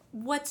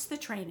what's the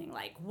training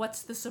like?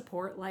 What's the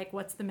support like?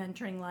 What's the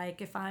mentoring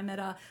like? If I'm at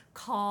a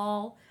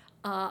call,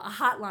 a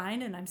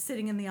hotline, and I'm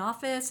sitting in the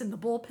office in the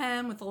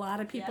bullpen with a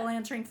lot of people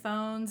answering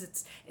phones,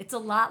 it's a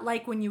lot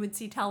like when you would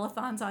see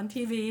telethons on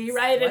TV,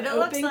 right? An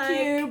open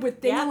cube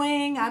with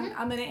ding-a-ling.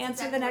 I'm going to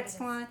answer the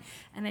next one,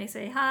 and they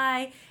say,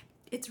 "Hi,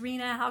 it's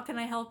Rena. How can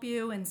I help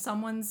you?" And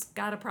someone's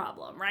got a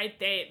problem, right?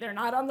 They're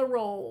not on the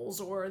rolls,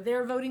 or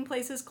their voting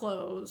place is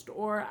closed,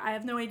 or I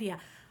have no idea.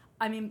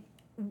 I mean,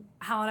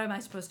 how am I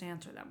supposed to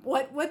answer them?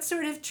 What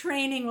sort of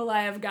training will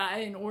I have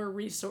gotten, or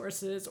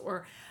resources,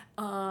 or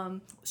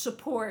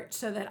support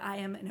so that I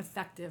am an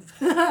effective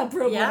pro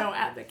bono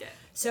advocate?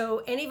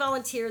 So any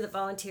volunteer that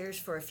volunteers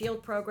for a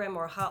field program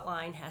or a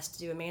hotline has to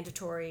do a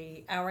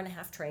mandatory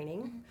hour-and-a-half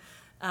training.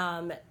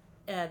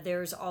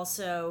 There's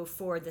also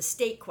for the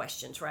state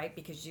questions, right?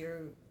 Because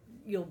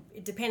you'll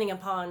depending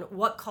upon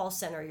what call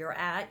center you're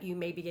at, you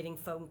may be getting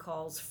phone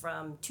calls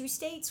from 2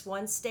 states,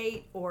 1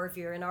 state, or if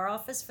you're in our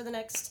office for the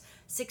next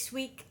 6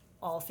 weeks,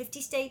 all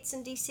 50 states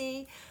in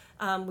DC.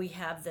 We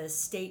have the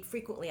state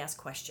frequently asked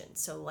questions.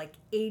 So like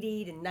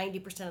 80 to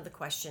 90% of the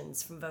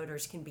questions from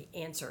voters can be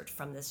answered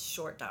from this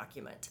short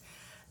document.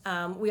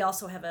 We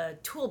also have a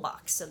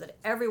toolbox so that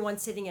everyone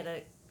sitting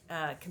at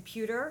a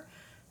computer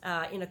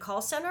in a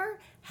call center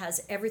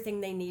has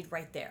everything they need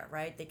right there,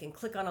 right? They can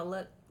click on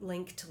a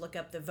link to look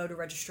up the voter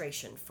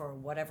registration for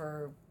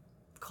whatever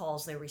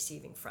calls they're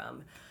receiving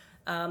from.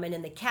 And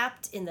in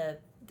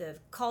the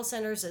call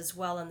centers as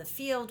well in the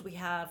field, we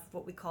have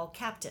what we call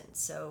captains.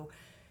 So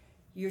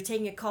you're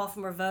taking a call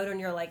from a voter and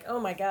you're like, oh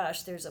my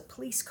gosh, there's a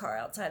police car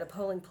outside a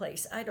polling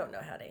place. I don't know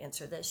how to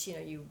answer this.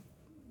 You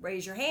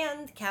raise your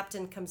hand, the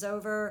captain comes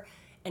over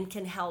and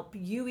can help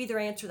you either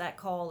answer that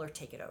call or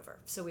take it over.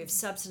 So we have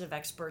substantive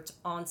experts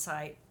on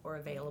site or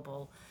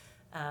available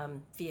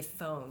via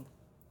phone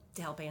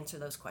to help answer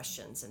those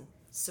questions and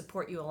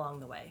support you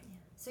along the way. Yeah.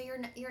 So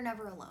you're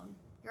never alone.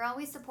 You're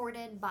always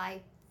supported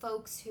by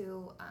folks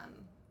who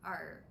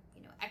are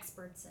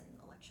experts in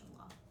election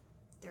law.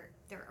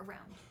 They're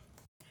around.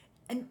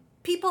 And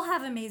people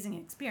have amazing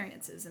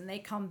experiences, and they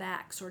come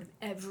back sort of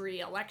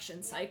every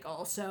election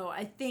cycle. So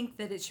I think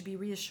that it should be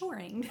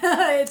reassuring.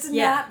 It's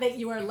not that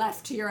you are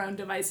left to your own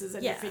devices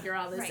and you figure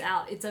all this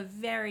out. It's a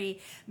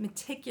very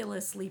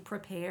meticulously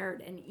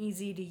prepared and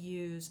easy to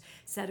use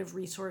set of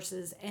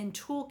resources and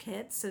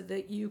toolkits so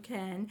that you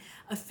can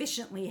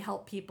efficiently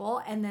help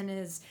people. And then,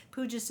 as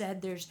Pooja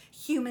said, there's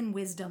human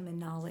wisdom and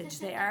knowledge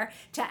there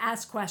to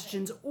ask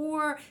questions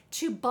or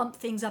to bump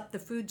things up the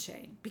food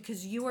chain,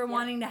 because you are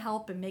wanting to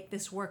help and make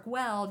this work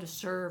well to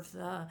serve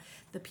the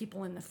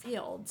people in the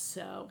field.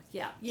 So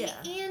yeah.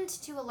 And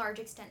to a large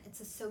extent,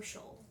 it's a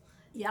social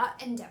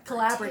endeavor.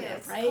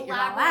 Collaborative, too. right? You're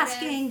all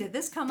asking, did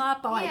this come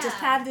up? Oh, I just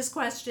had this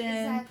question.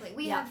 Exactly.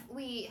 We have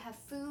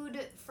food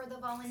for the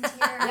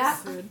volunteers.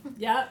 Food.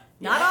 Yeah.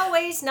 Not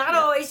always.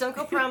 Don't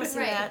go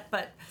promising that,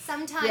 but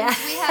sometimes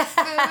we have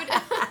food.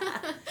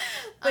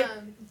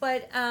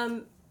 but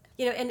and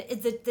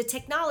the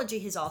technology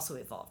has also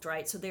evolved,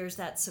 right? So there's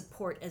that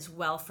support as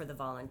well for the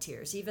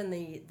volunteers. Even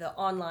the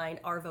online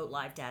Our Vote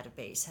Live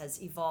database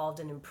has evolved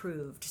and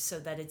improved so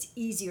that it's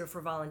easier for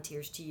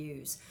volunteers to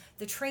use.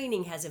 The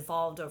training has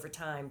evolved over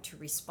time to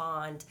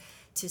respond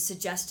to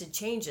suggested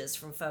changes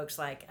from folks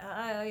like,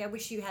 I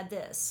wish you had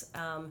this.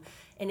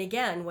 And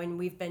again, when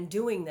we've been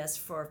doing this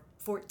for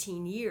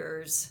 14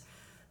 years,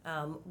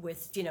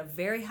 with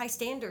very high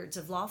standards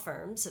of law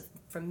firms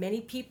from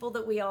many people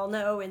that we all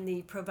know in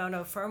the pro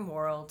bono firm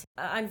world,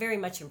 I'm very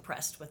much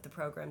impressed with the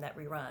program that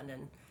we run,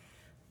 and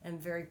I'm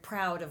very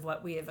proud of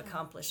what we have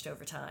accomplished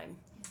over time.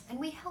 And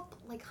we help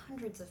like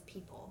hundreds of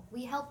people.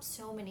 We help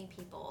so many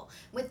people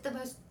with the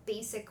most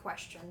basic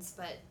questions,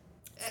 but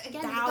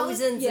again,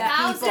 thousands of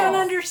people. Don't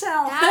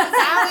undersell.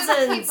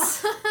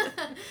 Thousands.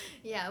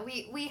 Yeah,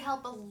 we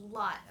help a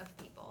lot of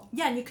people.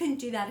 Yeah, and you couldn't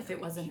do that if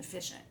it wasn't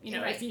efficient.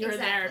 If you were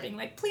there exactly. being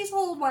like, please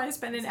hold while I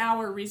spend an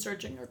hour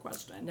researching your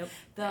question. Nope.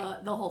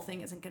 The whole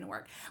thing isn't going to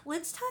work.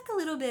 Let's talk a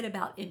little bit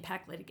about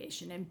impact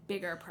litigation and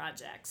bigger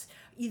projects.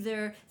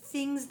 Either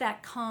things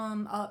that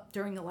come up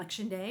during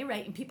election day,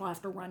 right, and people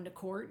have to run to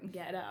court and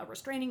get a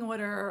restraining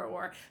order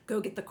or go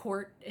get the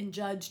court and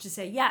judge to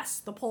say, yes,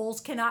 the polls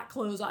cannot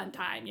close on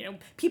time.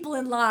 People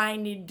in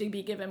line need to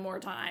be given more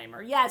time.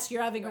 Or, yes,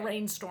 you're having a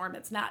rainstorm.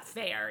 It's not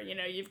fair.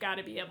 You've got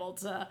to be able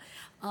to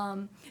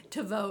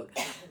vote.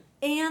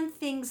 And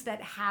things that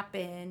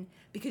happen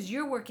because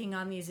you're working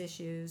on these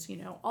issues,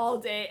 all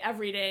day,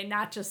 every day,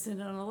 not just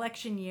in an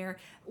election year,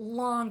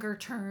 longer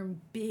term,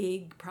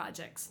 big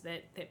projects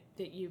that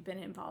you've been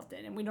involved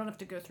in. And we don't have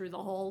to go through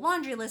the whole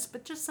laundry list,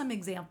 but just some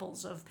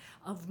examples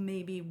of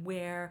maybe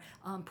where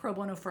pro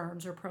bono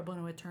firms or pro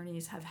bono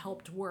attorneys have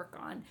helped work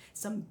on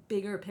some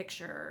bigger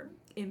picture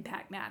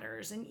impact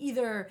matters. And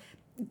either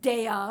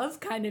day of,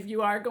 kind of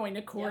you are going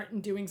to court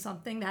and doing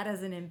something that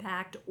has an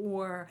impact,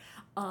 or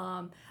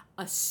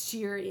a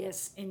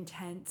serious,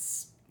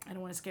 intense, I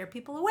don't want to scare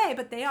people away,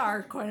 but they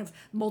are kind of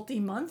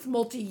multi-month,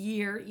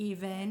 multi-year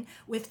even,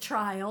 with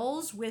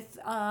trials, with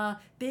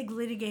big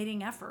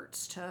litigating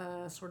efforts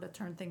to sort of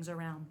turn things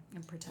around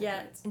and protect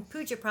rights. And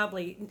Pooja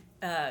probably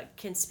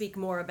can speak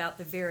more about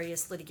the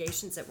various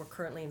litigations that we're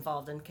currently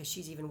involved in, because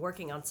she's even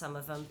working on some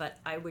of them, but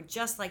I would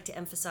just like to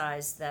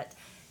emphasize that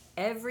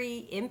every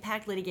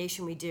impact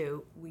litigation we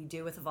do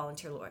with a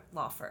volunteer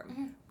law firm.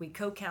 Mm-hmm. We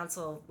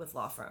co-counsel with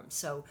law firms.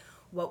 So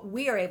what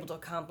we are able to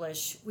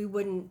accomplish, it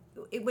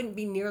wouldn't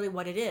be nearly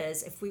what it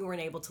is if we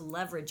weren't able to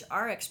leverage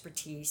our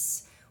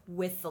expertise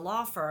with the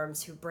law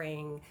firms who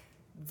bring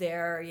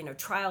their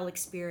trial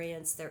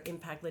experience, their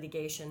impact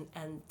litigation,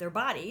 and their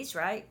bodies,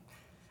 right?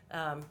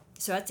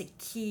 So that's a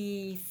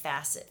key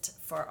facet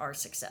for our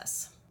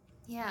success.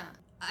 Yeah.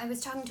 I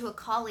was talking to a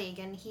colleague,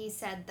 and he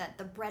said that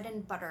the bread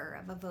and butter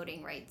of a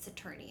voting rights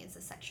attorney is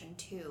a Section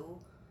 2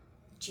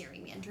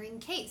 gerrymandering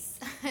case.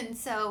 And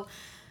so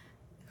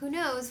who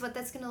knows what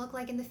that's going to look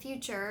like in the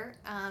future,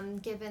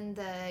 given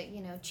the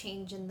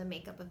change in the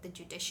makeup of the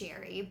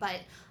judiciary.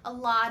 But a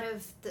lot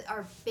of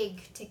our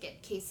big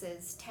ticket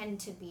cases tend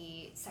to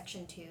be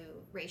Section 2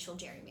 racial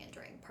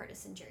gerrymandering,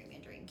 partisan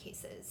gerrymandering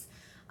cases.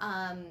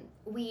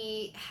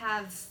 We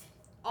have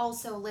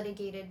also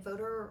litigated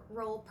voter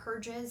roll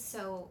purges.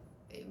 So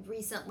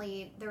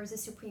recently there was a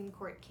Supreme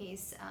Court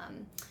case,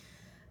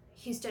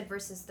 Husted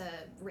versus the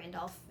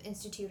Randolph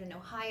Institute in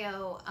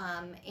Ohio,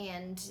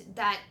 and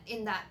that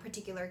in that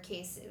particular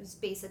case, it was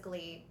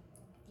basically,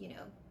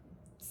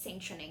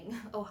 sanctioning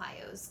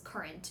Ohio's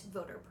current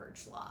voter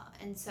purge law.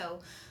 And so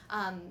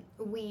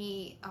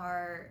we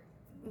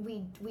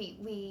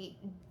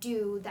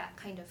do that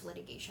kind of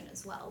litigation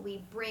as well.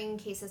 We bring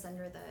cases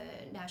under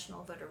the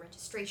National Voter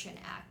Registration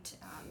Act,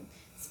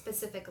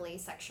 specifically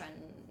Section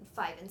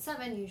 5 and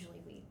 7.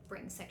 Usually we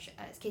bring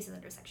cases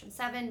under Section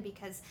 7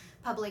 because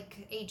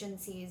public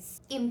agencies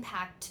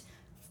impact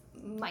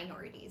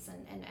minorities,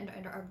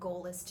 and our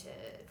goal is to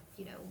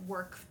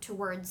work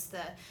towards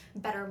the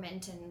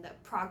betterment and the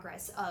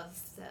progress of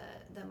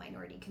the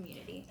minority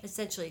community.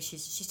 Essentially,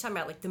 she's talking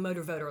about like the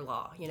motor voter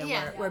law,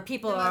 Yeah. where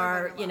people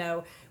are,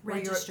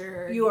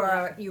 registered. You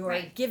are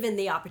given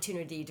the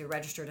opportunity to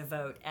register to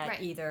vote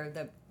at either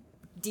the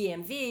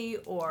DMV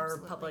or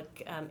Absolutely.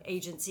 public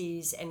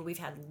agencies, and we've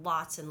had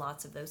lots and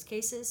lots of those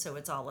cases. So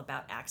it's all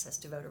about access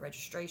to voter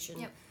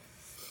registration.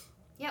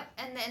 Yep,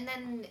 and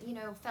then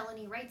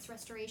felony rights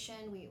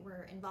restoration. We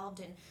were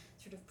involved in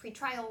sort of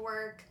pretrial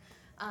work,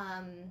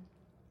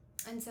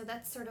 and so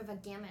that's sort of a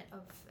gamut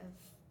of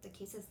the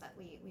cases that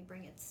we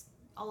bring. It's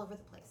all over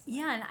the place.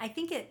 Yeah, and I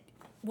think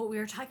what we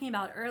were talking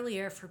about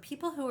earlier, for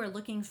people who are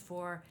looking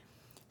for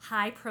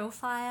high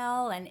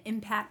profile and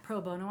impact pro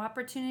bono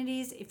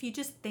opportunities, if you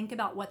just think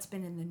about what's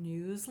been in the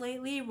news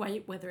lately,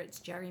 right, whether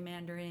it's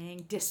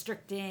gerrymandering,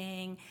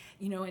 districting,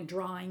 and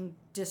drawing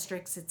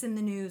districts, it's in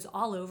the news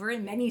all over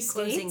in many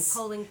states. Closing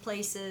polling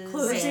places.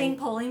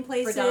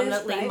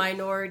 Predominantly right?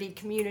 Minority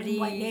communities. In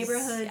white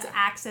neighborhoods, yeah.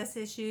 access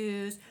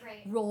issues,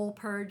 Right. roll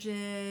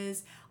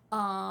purges,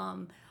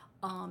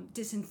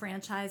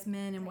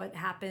 disenfranchisement and what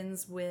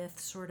happens with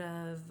sort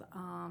of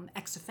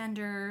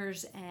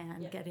ex-offenders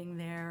and getting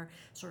their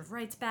sort of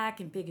rights back,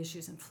 and big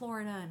issues in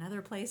Florida and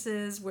other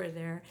places where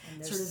there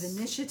are sort of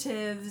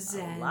initiatives.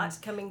 A lot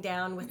coming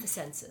down with the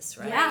census,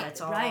 right? Yeah,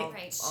 that's all.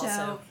 right.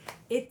 So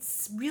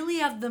it's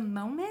really of the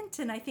moment,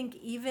 and I think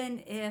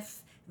even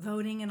if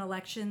voting and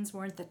elections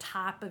weren't the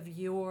top of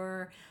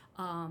your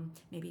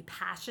maybe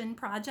passion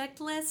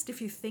project list,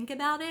 if you think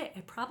about it,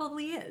 it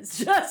probably is,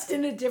 just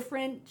in a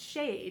different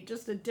shade,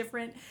 just a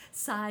different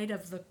side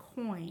of the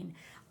coin.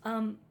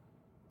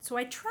 So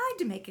I tried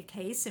to make a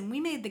case, and we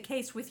made the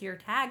case with your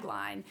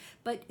tagline,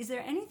 but is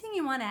there anything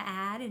you want to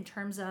add in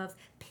terms of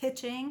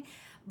pitching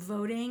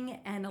voting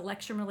and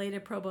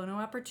election-related pro bono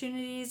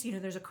opportunities?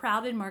 There's a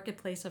crowded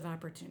marketplace of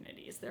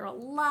opportunities. There are a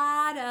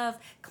lot of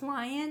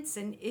clients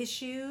and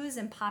issues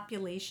and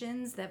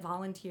populations that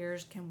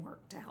volunteers can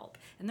work to help.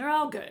 And they're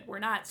all good. We're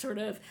not sort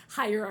of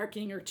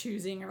hierarching or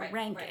choosing or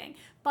ranking. Right.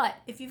 But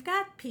if you've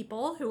got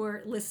people who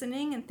are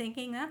listening and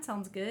thinking, that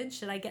sounds good,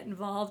 should I get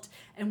involved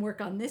and work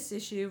on this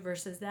issue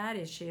versus that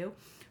issue?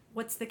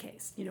 What's the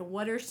case?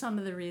 What are some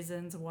of the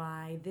reasons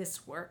why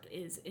this work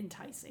is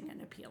enticing and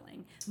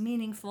appealing,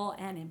 meaningful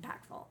and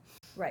impactful?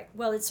 Right.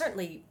 Well, it's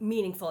certainly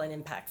meaningful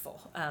and impactful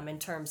in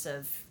terms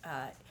of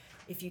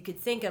if you could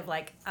think of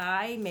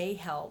I may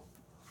help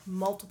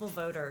multiple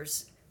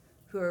voters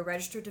who are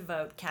registered to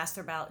vote cast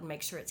their ballot and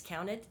make sure it's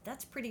counted.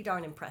 That's pretty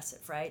darn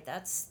impressive, right?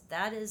 That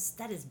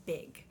is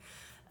big.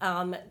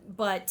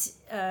 But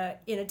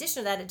in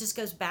addition to that, it just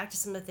goes back to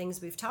some of the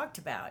things we've talked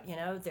about.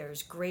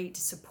 There's great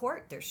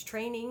support, there's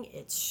training,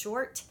 it's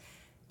short,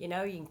 you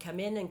can come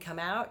in and come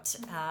out.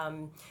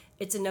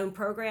 It's a known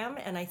program,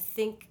 and I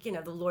think,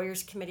 the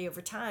Lawyers Committee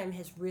over time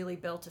has really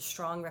built a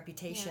strong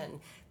reputation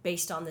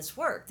based on this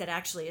work that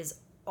actually has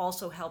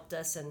also helped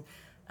us and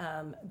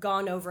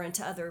gone over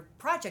into other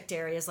project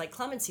areas like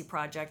Clemency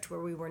Project, where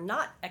we were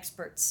not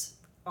experts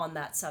on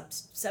that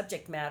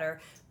subject matter,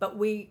 but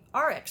we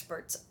are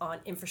experts on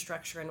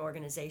infrastructure and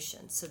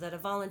organization, so that a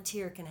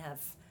volunteer can have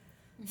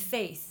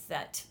faith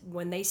that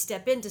when they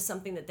step into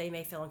something that they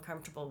may feel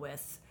uncomfortable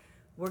with,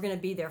 we're going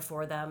to be there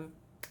for them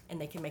and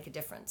they can make a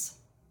difference.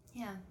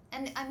 Yeah,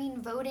 and I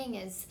mean, voting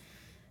is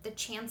the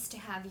chance to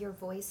have your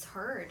voice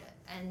heard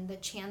and the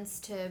chance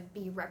to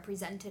be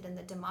represented in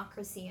the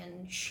democracy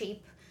and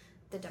shape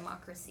the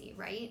democracy,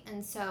 right?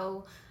 And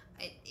so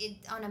it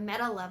on a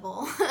meta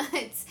level,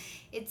 it's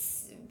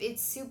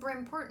super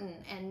important,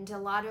 and a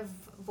lot of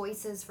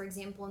voices, for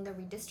example, in the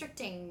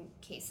redistricting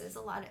cases,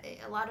 a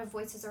lot of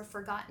voices are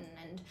forgotten,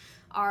 and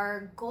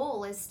our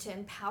goal is to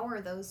empower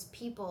those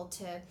people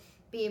to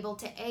be able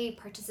to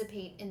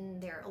participate in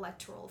their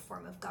electoral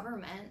form of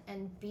government,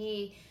 and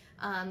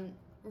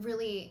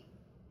really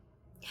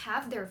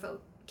have their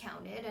vote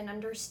counted and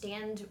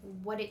understand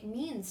what it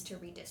means to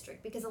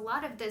redistrict, because a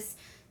lot of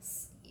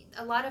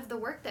the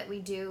work that we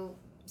do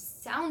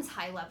sounds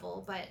high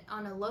level, but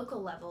on a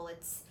local level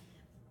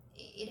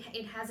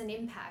it has an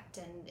impact,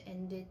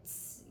 and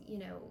it's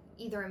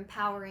either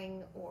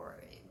empowering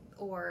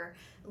or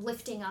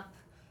lifting up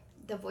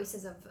the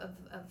voices of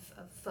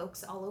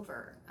folks all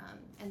over,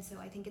 and so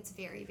I think it's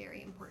very,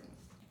 very important.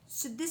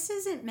 So this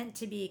isn't meant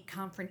to be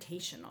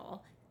confrontational,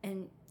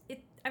 and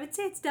I would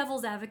say it's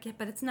devil's advocate,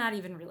 but it's not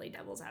even really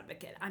devil's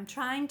advocate. I'm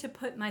trying to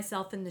put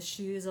myself in the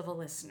shoes of a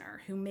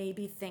listener who may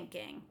be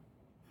thinking,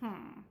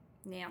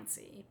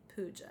 Nancy,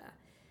 Pooja,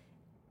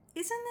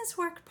 isn't this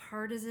work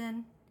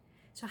partisan?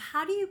 So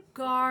how do you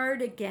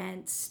guard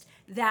against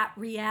that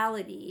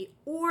reality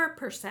or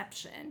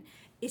perception,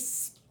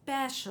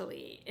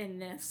 especially in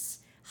this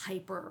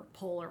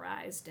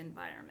hyper-polarized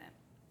environment?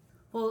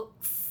 Well,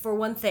 for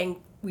one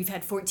thing, we've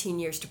had 14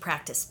 years to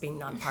practice being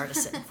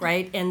nonpartisan,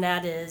 right? And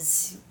that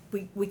is,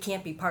 we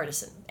can't be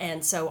partisan.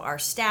 And so our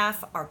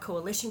staff, our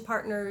coalition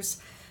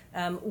partners,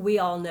 we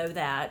all know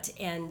that.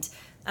 And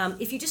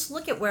if you just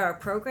look at where our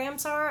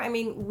programs are, I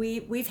mean,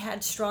 we've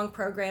had strong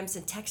programs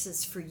in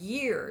Texas for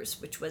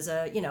years, which was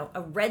a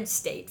red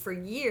state for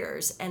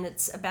years, and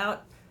it's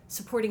about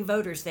supporting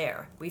voters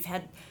there. We've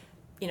had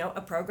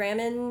a program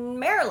in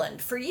Maryland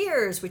for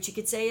years, which you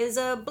could say is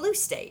a blue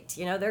state.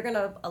 They're going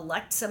to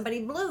elect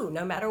somebody blue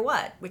no matter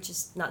what, which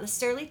is not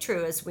necessarily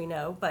true, as we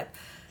know, but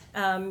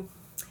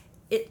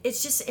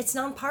it's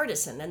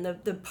nonpartisan. And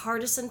the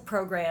partisan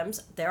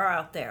programs, they're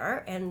out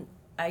there, and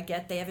I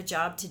get they have a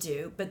job to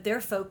do, but their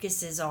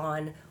focus is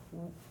on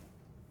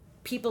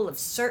people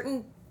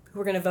who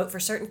are going to vote for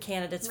certain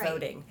candidates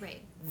voting.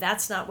 Right.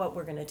 That's not what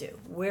we're going to do.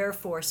 We're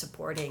for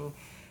supporting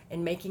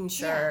and making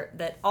sure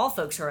that all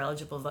folks who are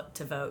eligible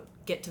to vote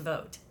get to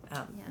vote.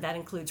 That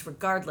includes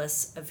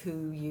regardless of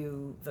who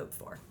you vote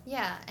for.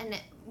 Yeah, and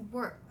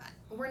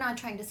we're not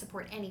trying to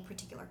support any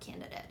particular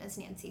candidate, as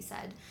Nancy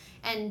said.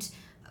 And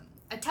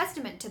a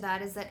testament to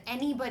that is that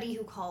anybody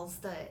who calls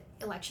the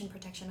election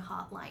protection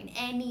hotline,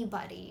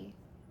 anybody,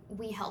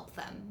 we help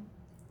them.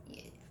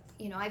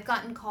 You know, I've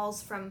gotten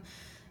calls from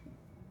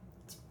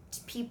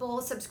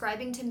people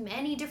subscribing to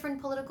many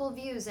different political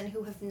views and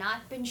who have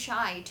not been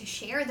shy to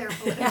share their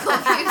political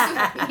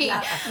views with me.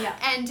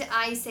 And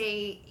I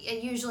say,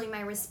 usually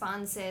my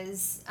response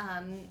is,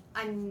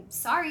 I'm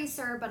sorry,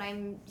 sir, but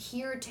I'm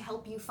here to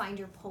help you find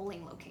your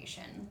polling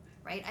location,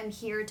 right? I'm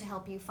here to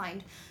help you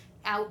find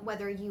out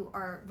whether you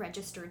are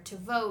registered to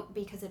vote,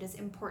 because it is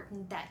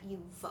important that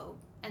you vote.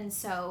 And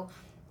so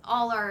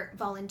all our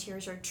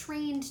volunteers are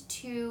trained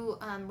to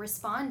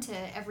respond to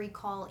every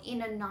call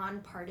in a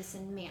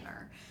nonpartisan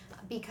manner,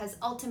 because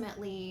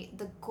ultimately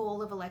the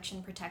goal of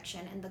election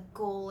protection and the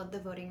goal of the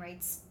Voting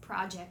Rights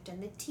Project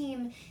and the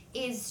team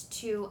is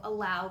to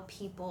allow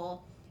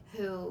people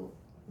who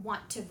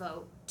want to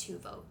vote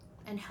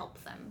and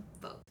help them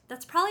vote.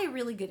 That's probably a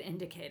really good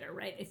indicator,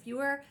 right? If you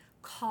are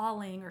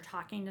calling or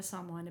talking to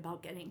someone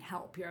about getting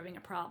help, you're having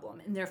a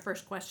problem, and their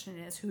first question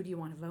is, who do you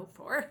want to vote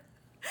for?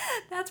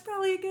 That's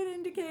probably a good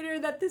indicator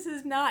that this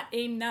is not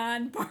a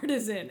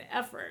nonpartisan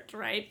effort,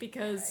 right?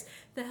 Because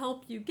the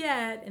help you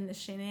get and the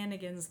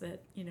shenanigans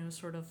that, you know,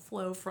 sort of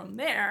flow from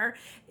there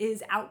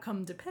is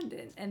outcome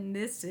dependent. And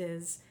this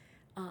is,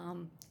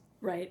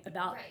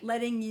 about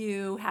letting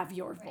you have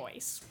your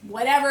voice,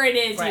 whatever it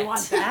is you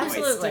want that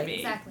voice to be.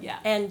 Exactly. Yeah.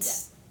 And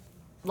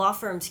law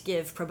firms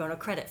give pro bono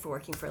credit for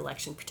working for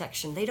election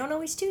protection. They don't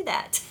always do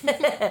that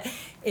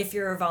if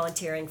you're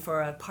volunteering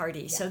for a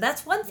party. So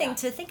that's one thing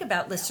to think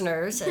about,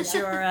 listeners, as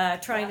you're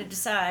trying to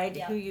decide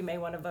who you may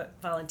want to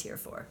volunteer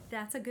for.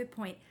 That's a good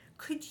point.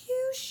 Could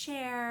you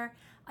share,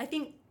 I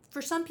think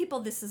for some people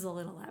this is a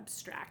little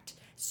abstract,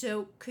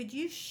 so could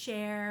you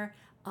share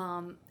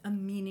a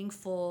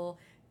meaningful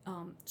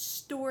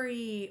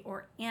story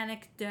or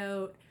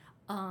anecdote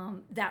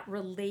that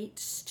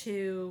relates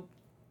to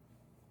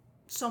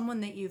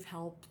someone that you've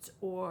helped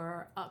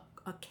or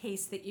a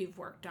case that you've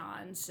worked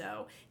on?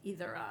 So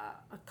either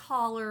a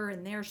caller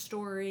and their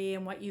story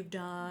and what you've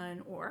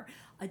done, or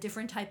a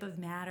different type of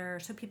matter,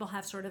 so people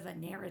have sort of a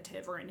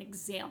narrative or an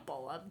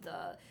example of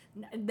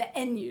the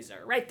end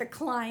user, right? The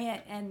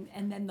client,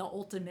 and then the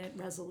ultimate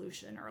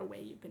resolution, or a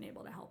way you've been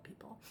able to help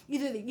people,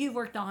 either that you've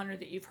worked on or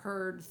that you've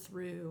heard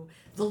through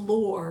the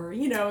lore,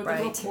 you know, the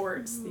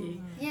reports,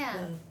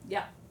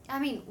 I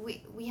mean,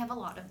 we have a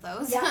lot of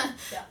those,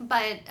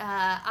 but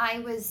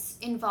I was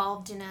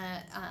involved in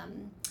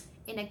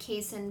a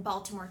case in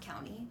Baltimore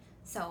County,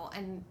 so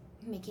I'm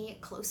making it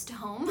close to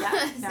home.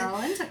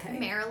 Maryland, okay.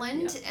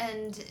 Maryland,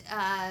 and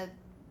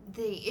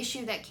the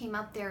issue that came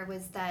up there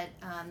was that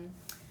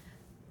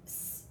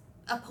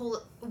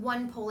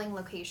one polling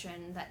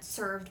location that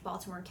served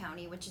Baltimore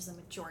County, which is a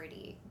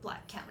majority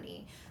Black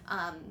county,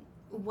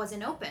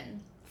 wasn't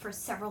open for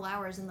several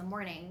hours in the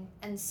morning,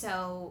 and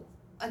so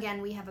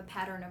again, we have a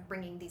pattern of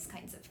bringing these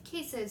kinds of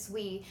cases.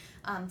 We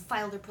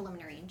filed a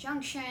preliminary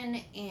injunction,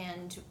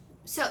 and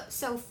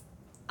so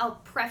I'll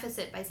preface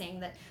it by saying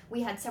that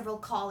we had several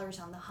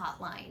callers on the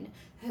hotline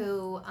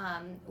who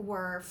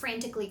were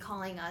frantically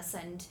calling us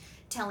and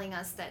telling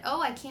us that,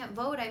 oh, I can't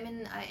vote, and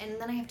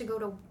then I have to go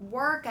to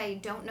work, I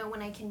don't know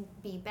when I can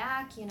be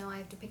back, you know, I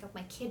have to pick up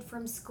my kid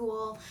from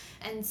school.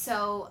 And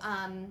so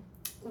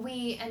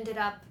we ended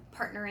up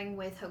partnering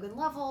with Hogan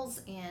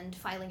Lovells and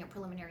filing a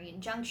preliminary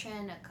injunction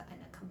and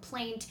a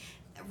complaint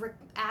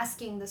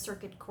asking the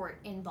circuit court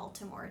in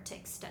Baltimore to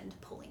extend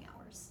polling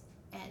hours,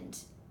 and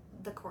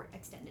the court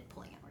extended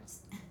polling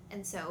hours.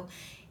 And so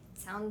it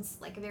sounds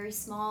like a very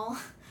small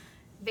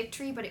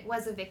victory, but it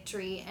was a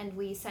victory, and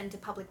we sent a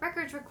public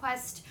records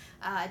request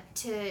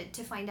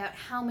to find out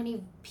how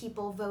many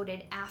people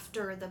voted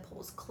after the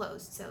polls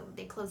closed. So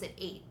they close at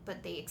 8,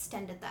 but they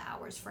extended the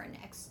hours for an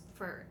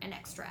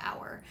extra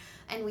hour,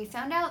 and we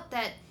found out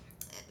that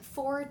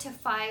 4 to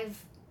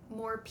 5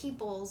 more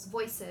people's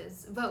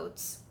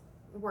votes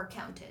were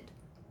counted.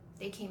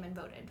 They came and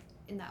voted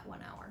in that 1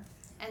 hour,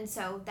 and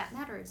so that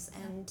matters,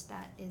 and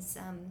that is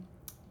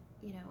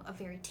a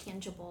very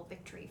tangible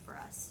victory for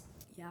us.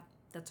 Yeah,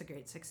 that's a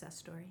great success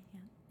story. Yeah.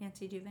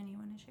 Nancy, do you have any you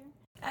want to share?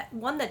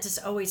 One that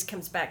just always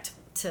comes back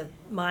to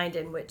mind,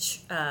 in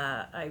which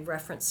I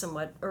referenced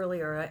somewhat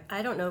earlier.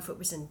 I don't know if it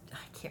was I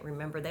can't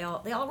remember. They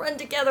all run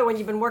together when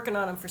you've been working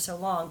on them for so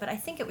long. But I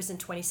think it was in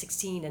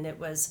 2016, and it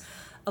was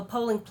a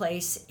polling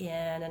place in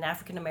an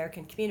African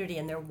American community,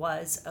 and there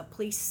was a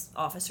police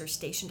officer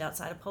stationed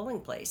outside a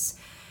polling place.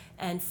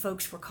 And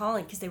folks were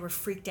calling because they were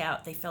freaked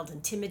out. They felt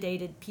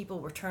intimidated. People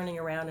were turning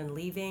around and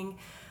leaving.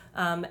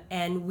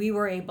 And we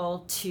were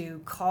able to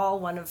call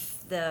one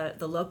of the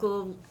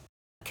local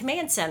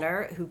command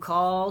center, who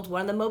called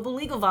one of the mobile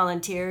legal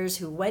volunteers,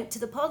 who went to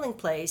the polling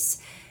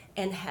place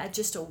and had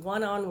just a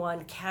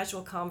one-on-one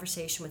casual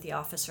conversation with the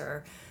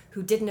officer,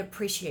 who didn't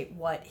appreciate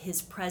what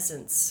his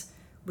presence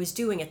was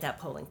doing at that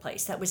polling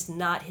place. That was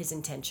not his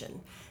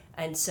intention.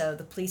 And so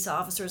the police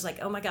officer was like,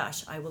 oh my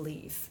gosh, I will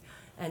leave.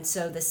 And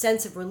so the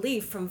sense of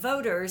relief from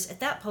voters at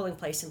that polling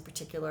place in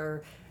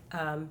particular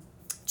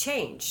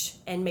changed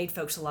and made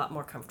folks a lot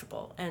more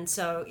comfortable. And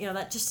so,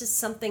 that just is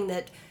something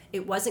that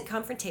it wasn't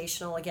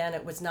confrontational. Again,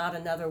 it was not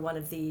another one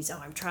of these,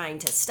 I'm trying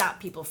to stop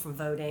people from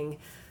voting,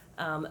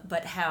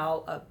 but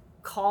how a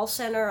call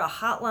center, a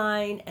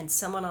hotline, and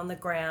someone on the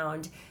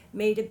ground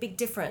made a big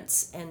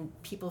difference in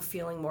people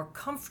feeling more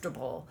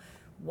comfortable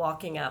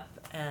walking up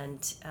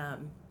and,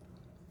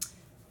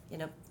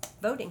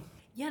 voting.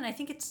 Yeah, and I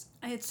think it's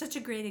such a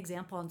great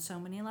example on so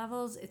many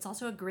levels. It's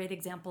also a great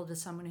example to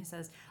someone who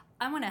says,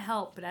 I want to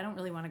help, but I don't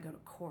really want to go to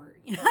court.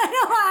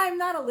 I'm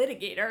not a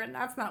litigator, and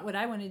that's not what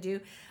I want to do.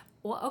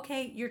 Well,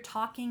 okay, you're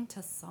talking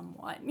to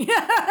someone.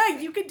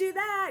 You could do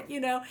that,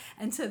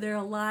 And so there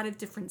are a lot of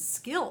different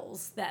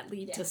skills that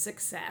lead to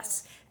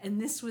success. And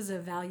this was a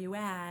value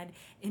add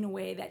in a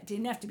way that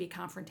didn't have to be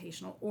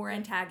confrontational or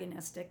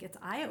antagonistic. It's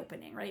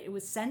eye-opening, right? It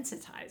was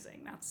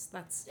sensitizing.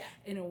 That's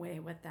in a way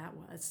what that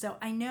was. So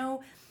I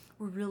know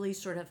we're really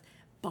sort of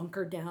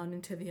bunkered down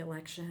into the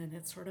election.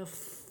 It's sort of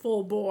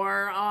full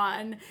bore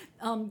on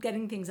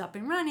getting things up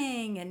and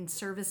running and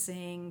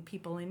servicing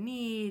people in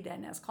need,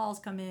 and as calls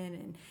come in,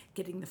 and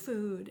getting the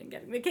food and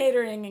getting the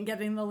catering and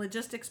getting the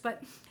logistics.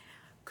 But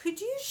could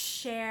you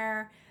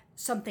share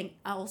something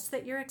else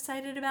that you're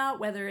excited about,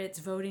 whether it's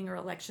voting or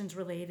elections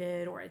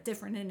related, or a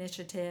different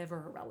initiative, or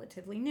a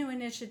relatively new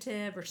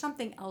initiative, or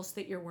something else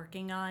that you're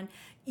working on,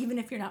 even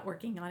if you're not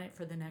working on it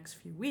for the next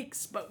few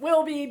weeks, but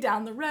will be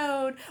down the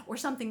road, or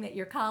something that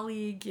your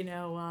colleague,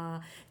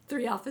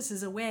 3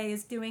 offices away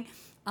is doing,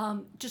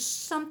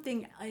 just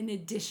something in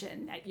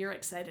addition that you're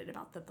excited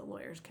about that the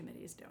Lawyers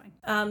Committee is doing.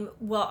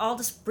 Well, I'll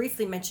just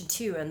briefly mention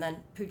too, and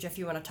then Pooja, if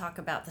you want to talk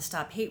about the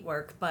Stop Hate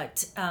work,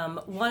 but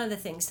one of the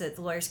things that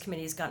the Lawyers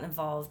Committee has gotten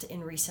involved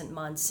in recent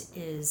months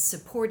is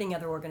supporting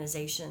other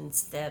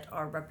organizations that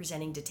are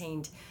representing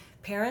detained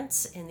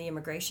parents in the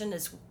immigration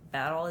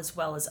battle, as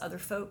well as other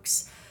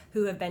folks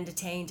who have been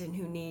detained and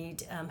who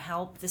need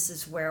help. This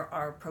is where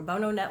our pro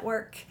bono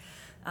network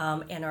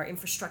and our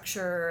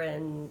infrastructure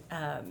and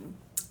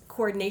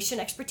coordination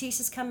expertise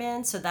has come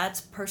in. So that's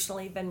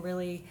personally been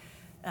really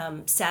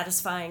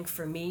satisfying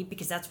for me,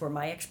 because that's where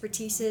my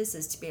expertise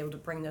is to be able to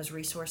bring those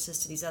resources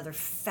to these other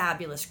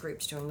fabulous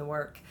groups doing the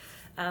work.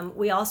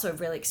 We also have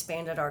really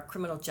expanded our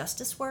criminal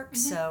justice work.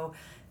 So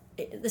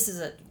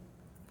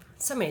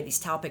so many of these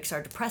topics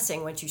are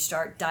depressing once you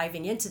start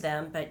diving into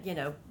them, but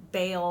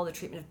bail, the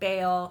treatment of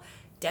bail,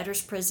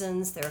 debtors'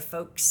 prisons, there are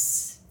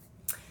folks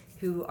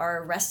who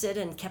are arrested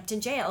and kept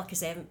in jail because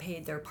they haven't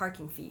paid their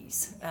parking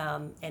fees.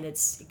 And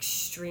it's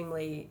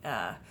extremely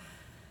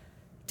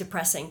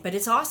depressing, but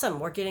it's awesome.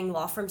 We're getting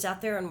law firms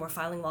out there and we're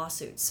filing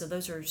lawsuits. So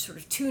those are sort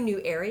of 2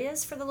 new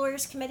areas for the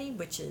Lawyers Committee,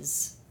 which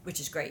is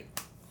great.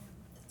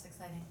 That's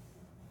exciting.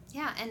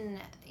 Yeah, and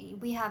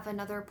we have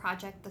another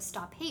project, the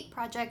Stop Hate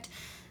project,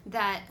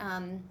 that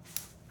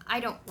I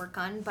don't work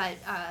on, but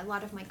a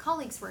lot of my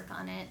colleagues work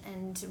on it.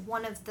 And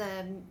one of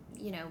the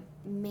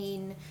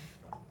main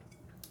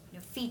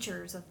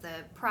features of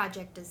the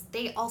project is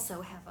they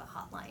also have a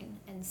hotline,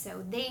 and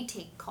so they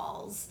take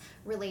calls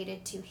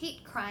related to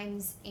hate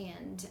crimes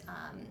and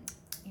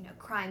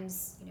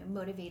crimes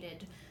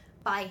motivated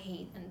by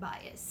hate and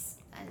bias,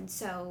 and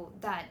so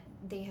that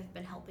they have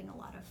been helping a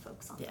lot of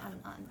folks on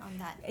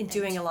that and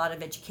doing a lot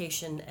of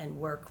education and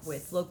work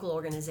with local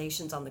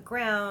organizations on the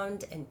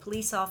ground and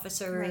police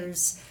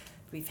officers. Right.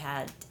 We've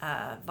had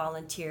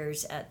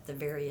volunteers at the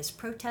various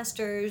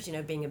protesters,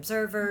 being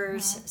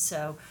observers.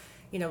 So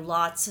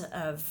lots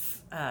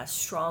of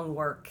strong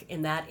work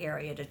in that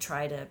area to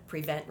try to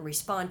prevent and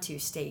respond to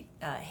state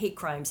hate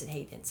crimes and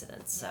hate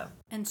incidents. So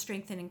and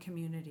strengthening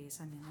communities.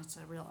 I mean, that's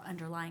a real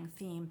underlying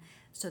theme.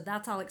 So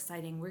that's all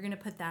exciting. We're going to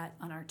put that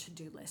on our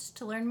to-do list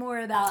to learn more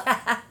about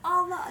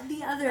all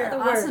the other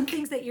awesome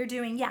things that you're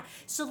doing. Yeah.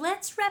 So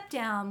let's wrap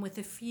down with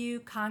a few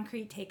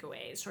concrete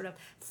takeaways, sort of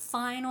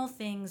final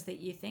things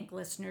that you think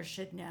listeners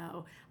should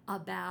know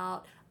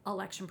about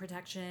election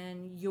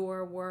protection,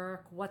 your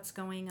work, what's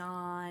going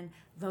on,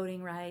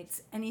 voting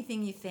rights,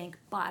 anything you think,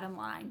 bottom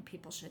line,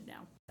 people should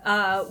know.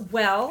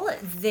 Well,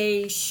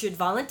 they should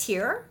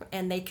volunteer,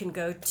 and they can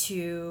go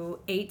to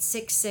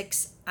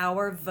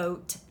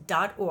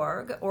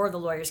 866ourvote.org or the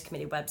Lawyers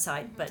Committee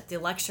website, but the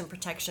election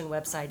protection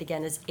website,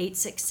 again, is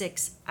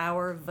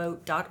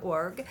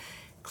 866ourvote.org.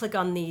 Click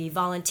on the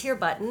volunteer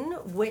button,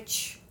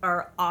 which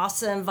our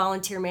awesome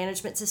volunteer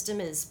management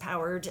system is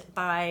powered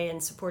by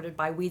and supported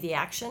by We the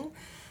Action.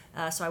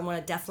 So I want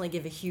to definitely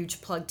give a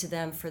huge plug to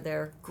them for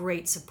their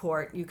great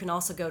support. You can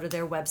also go to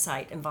their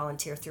website and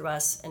volunteer through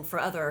us and for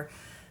other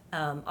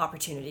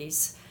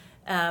opportunities.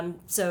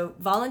 So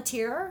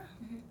volunteer,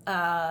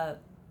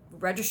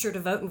 register to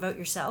vote and vote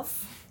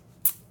yourself.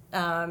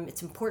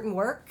 It's important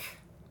work,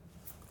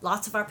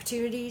 lots of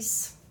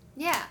opportunities.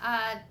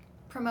 Yeah,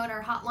 promote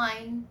our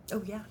hotline.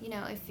 Oh, yeah.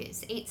 If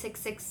it's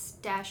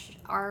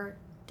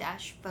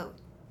 866-R-vote.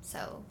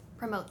 So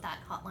promote that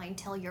hotline.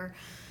 Tell your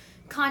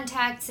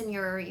contacts in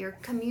your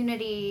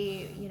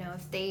community,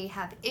 if they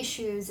have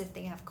issues, if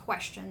they have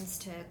questions,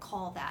 to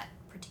call that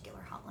particular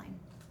hotline.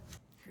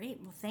 Great.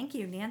 Well, thank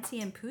you,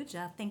 Nancy and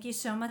Pooja. Thank you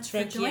so much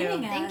for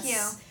joining us. Thank you.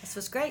 This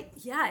was great.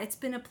 Yeah, it's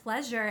been a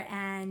pleasure.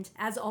 And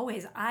as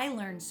always, I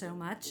learned so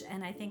much,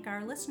 and I think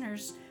our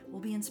listeners will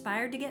be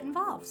inspired to get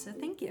involved. So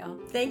thank you.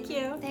 Thank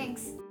you.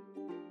 Thanks.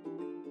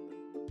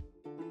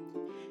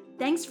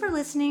 Thanks for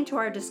listening to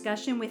our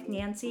discussion with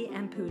Nancy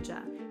and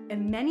Pooja.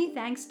 And many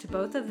thanks to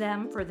both of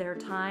them for their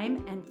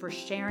time and for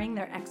sharing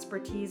their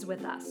expertise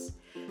with us.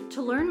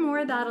 To learn more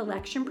about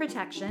election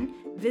protection,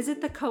 visit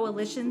the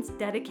Coalition's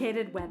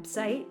dedicated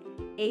website,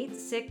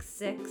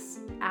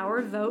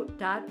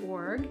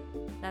 866ourvote.org.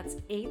 That's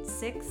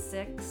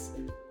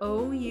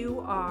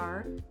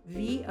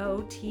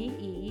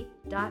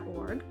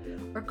 866OURVOTE.org.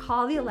 Or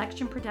call the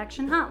Election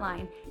Protection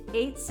Hotline,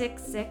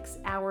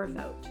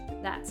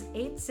 866-OUR-VOTE. That's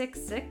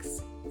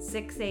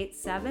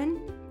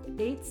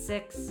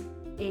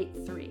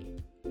 866-687-8683.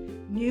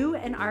 New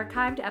and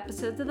archived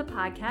episodes of the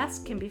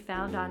podcast can be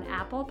found on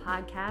Apple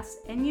Podcasts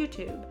and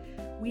YouTube.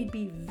 We'd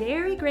be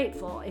very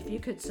grateful if you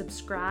could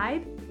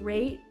subscribe,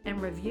 rate, and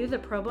review the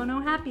Pro Bono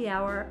Happy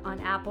Hour on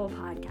Apple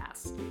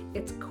Podcasts.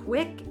 It's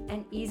quick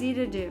and easy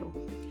to do.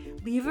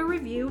 Leave a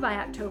review by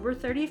October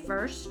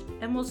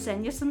 31st and we'll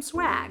send you some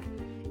swag.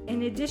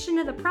 In addition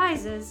to the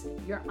prizes,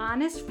 your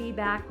honest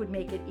feedback would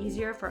make it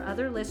easier for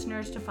other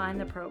listeners to find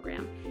the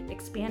program,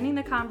 expanding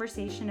the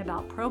conversation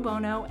about pro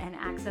bono and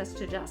access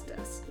to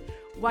justice.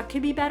 What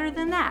could be better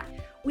than that?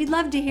 We'd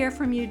love to hear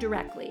from you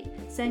directly.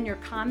 Send your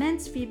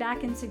comments,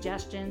 feedback, and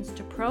suggestions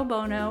to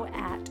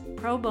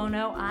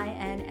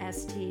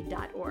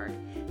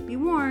probono@probonoinst.org. Be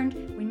warned,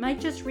 we might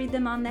just read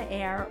them on the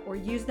air or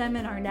use them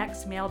in our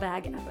next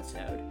mailbag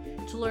episode.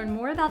 To learn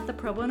more about the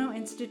Pro Bono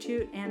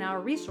Institute and our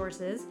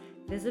resources,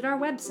 visit our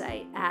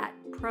website at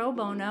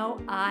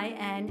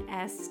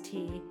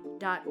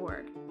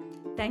probonoinst.org.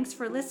 Thanks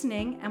for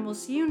listening, and we'll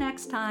see you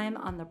next time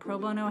on the Pro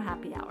Bono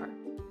Happy Hour.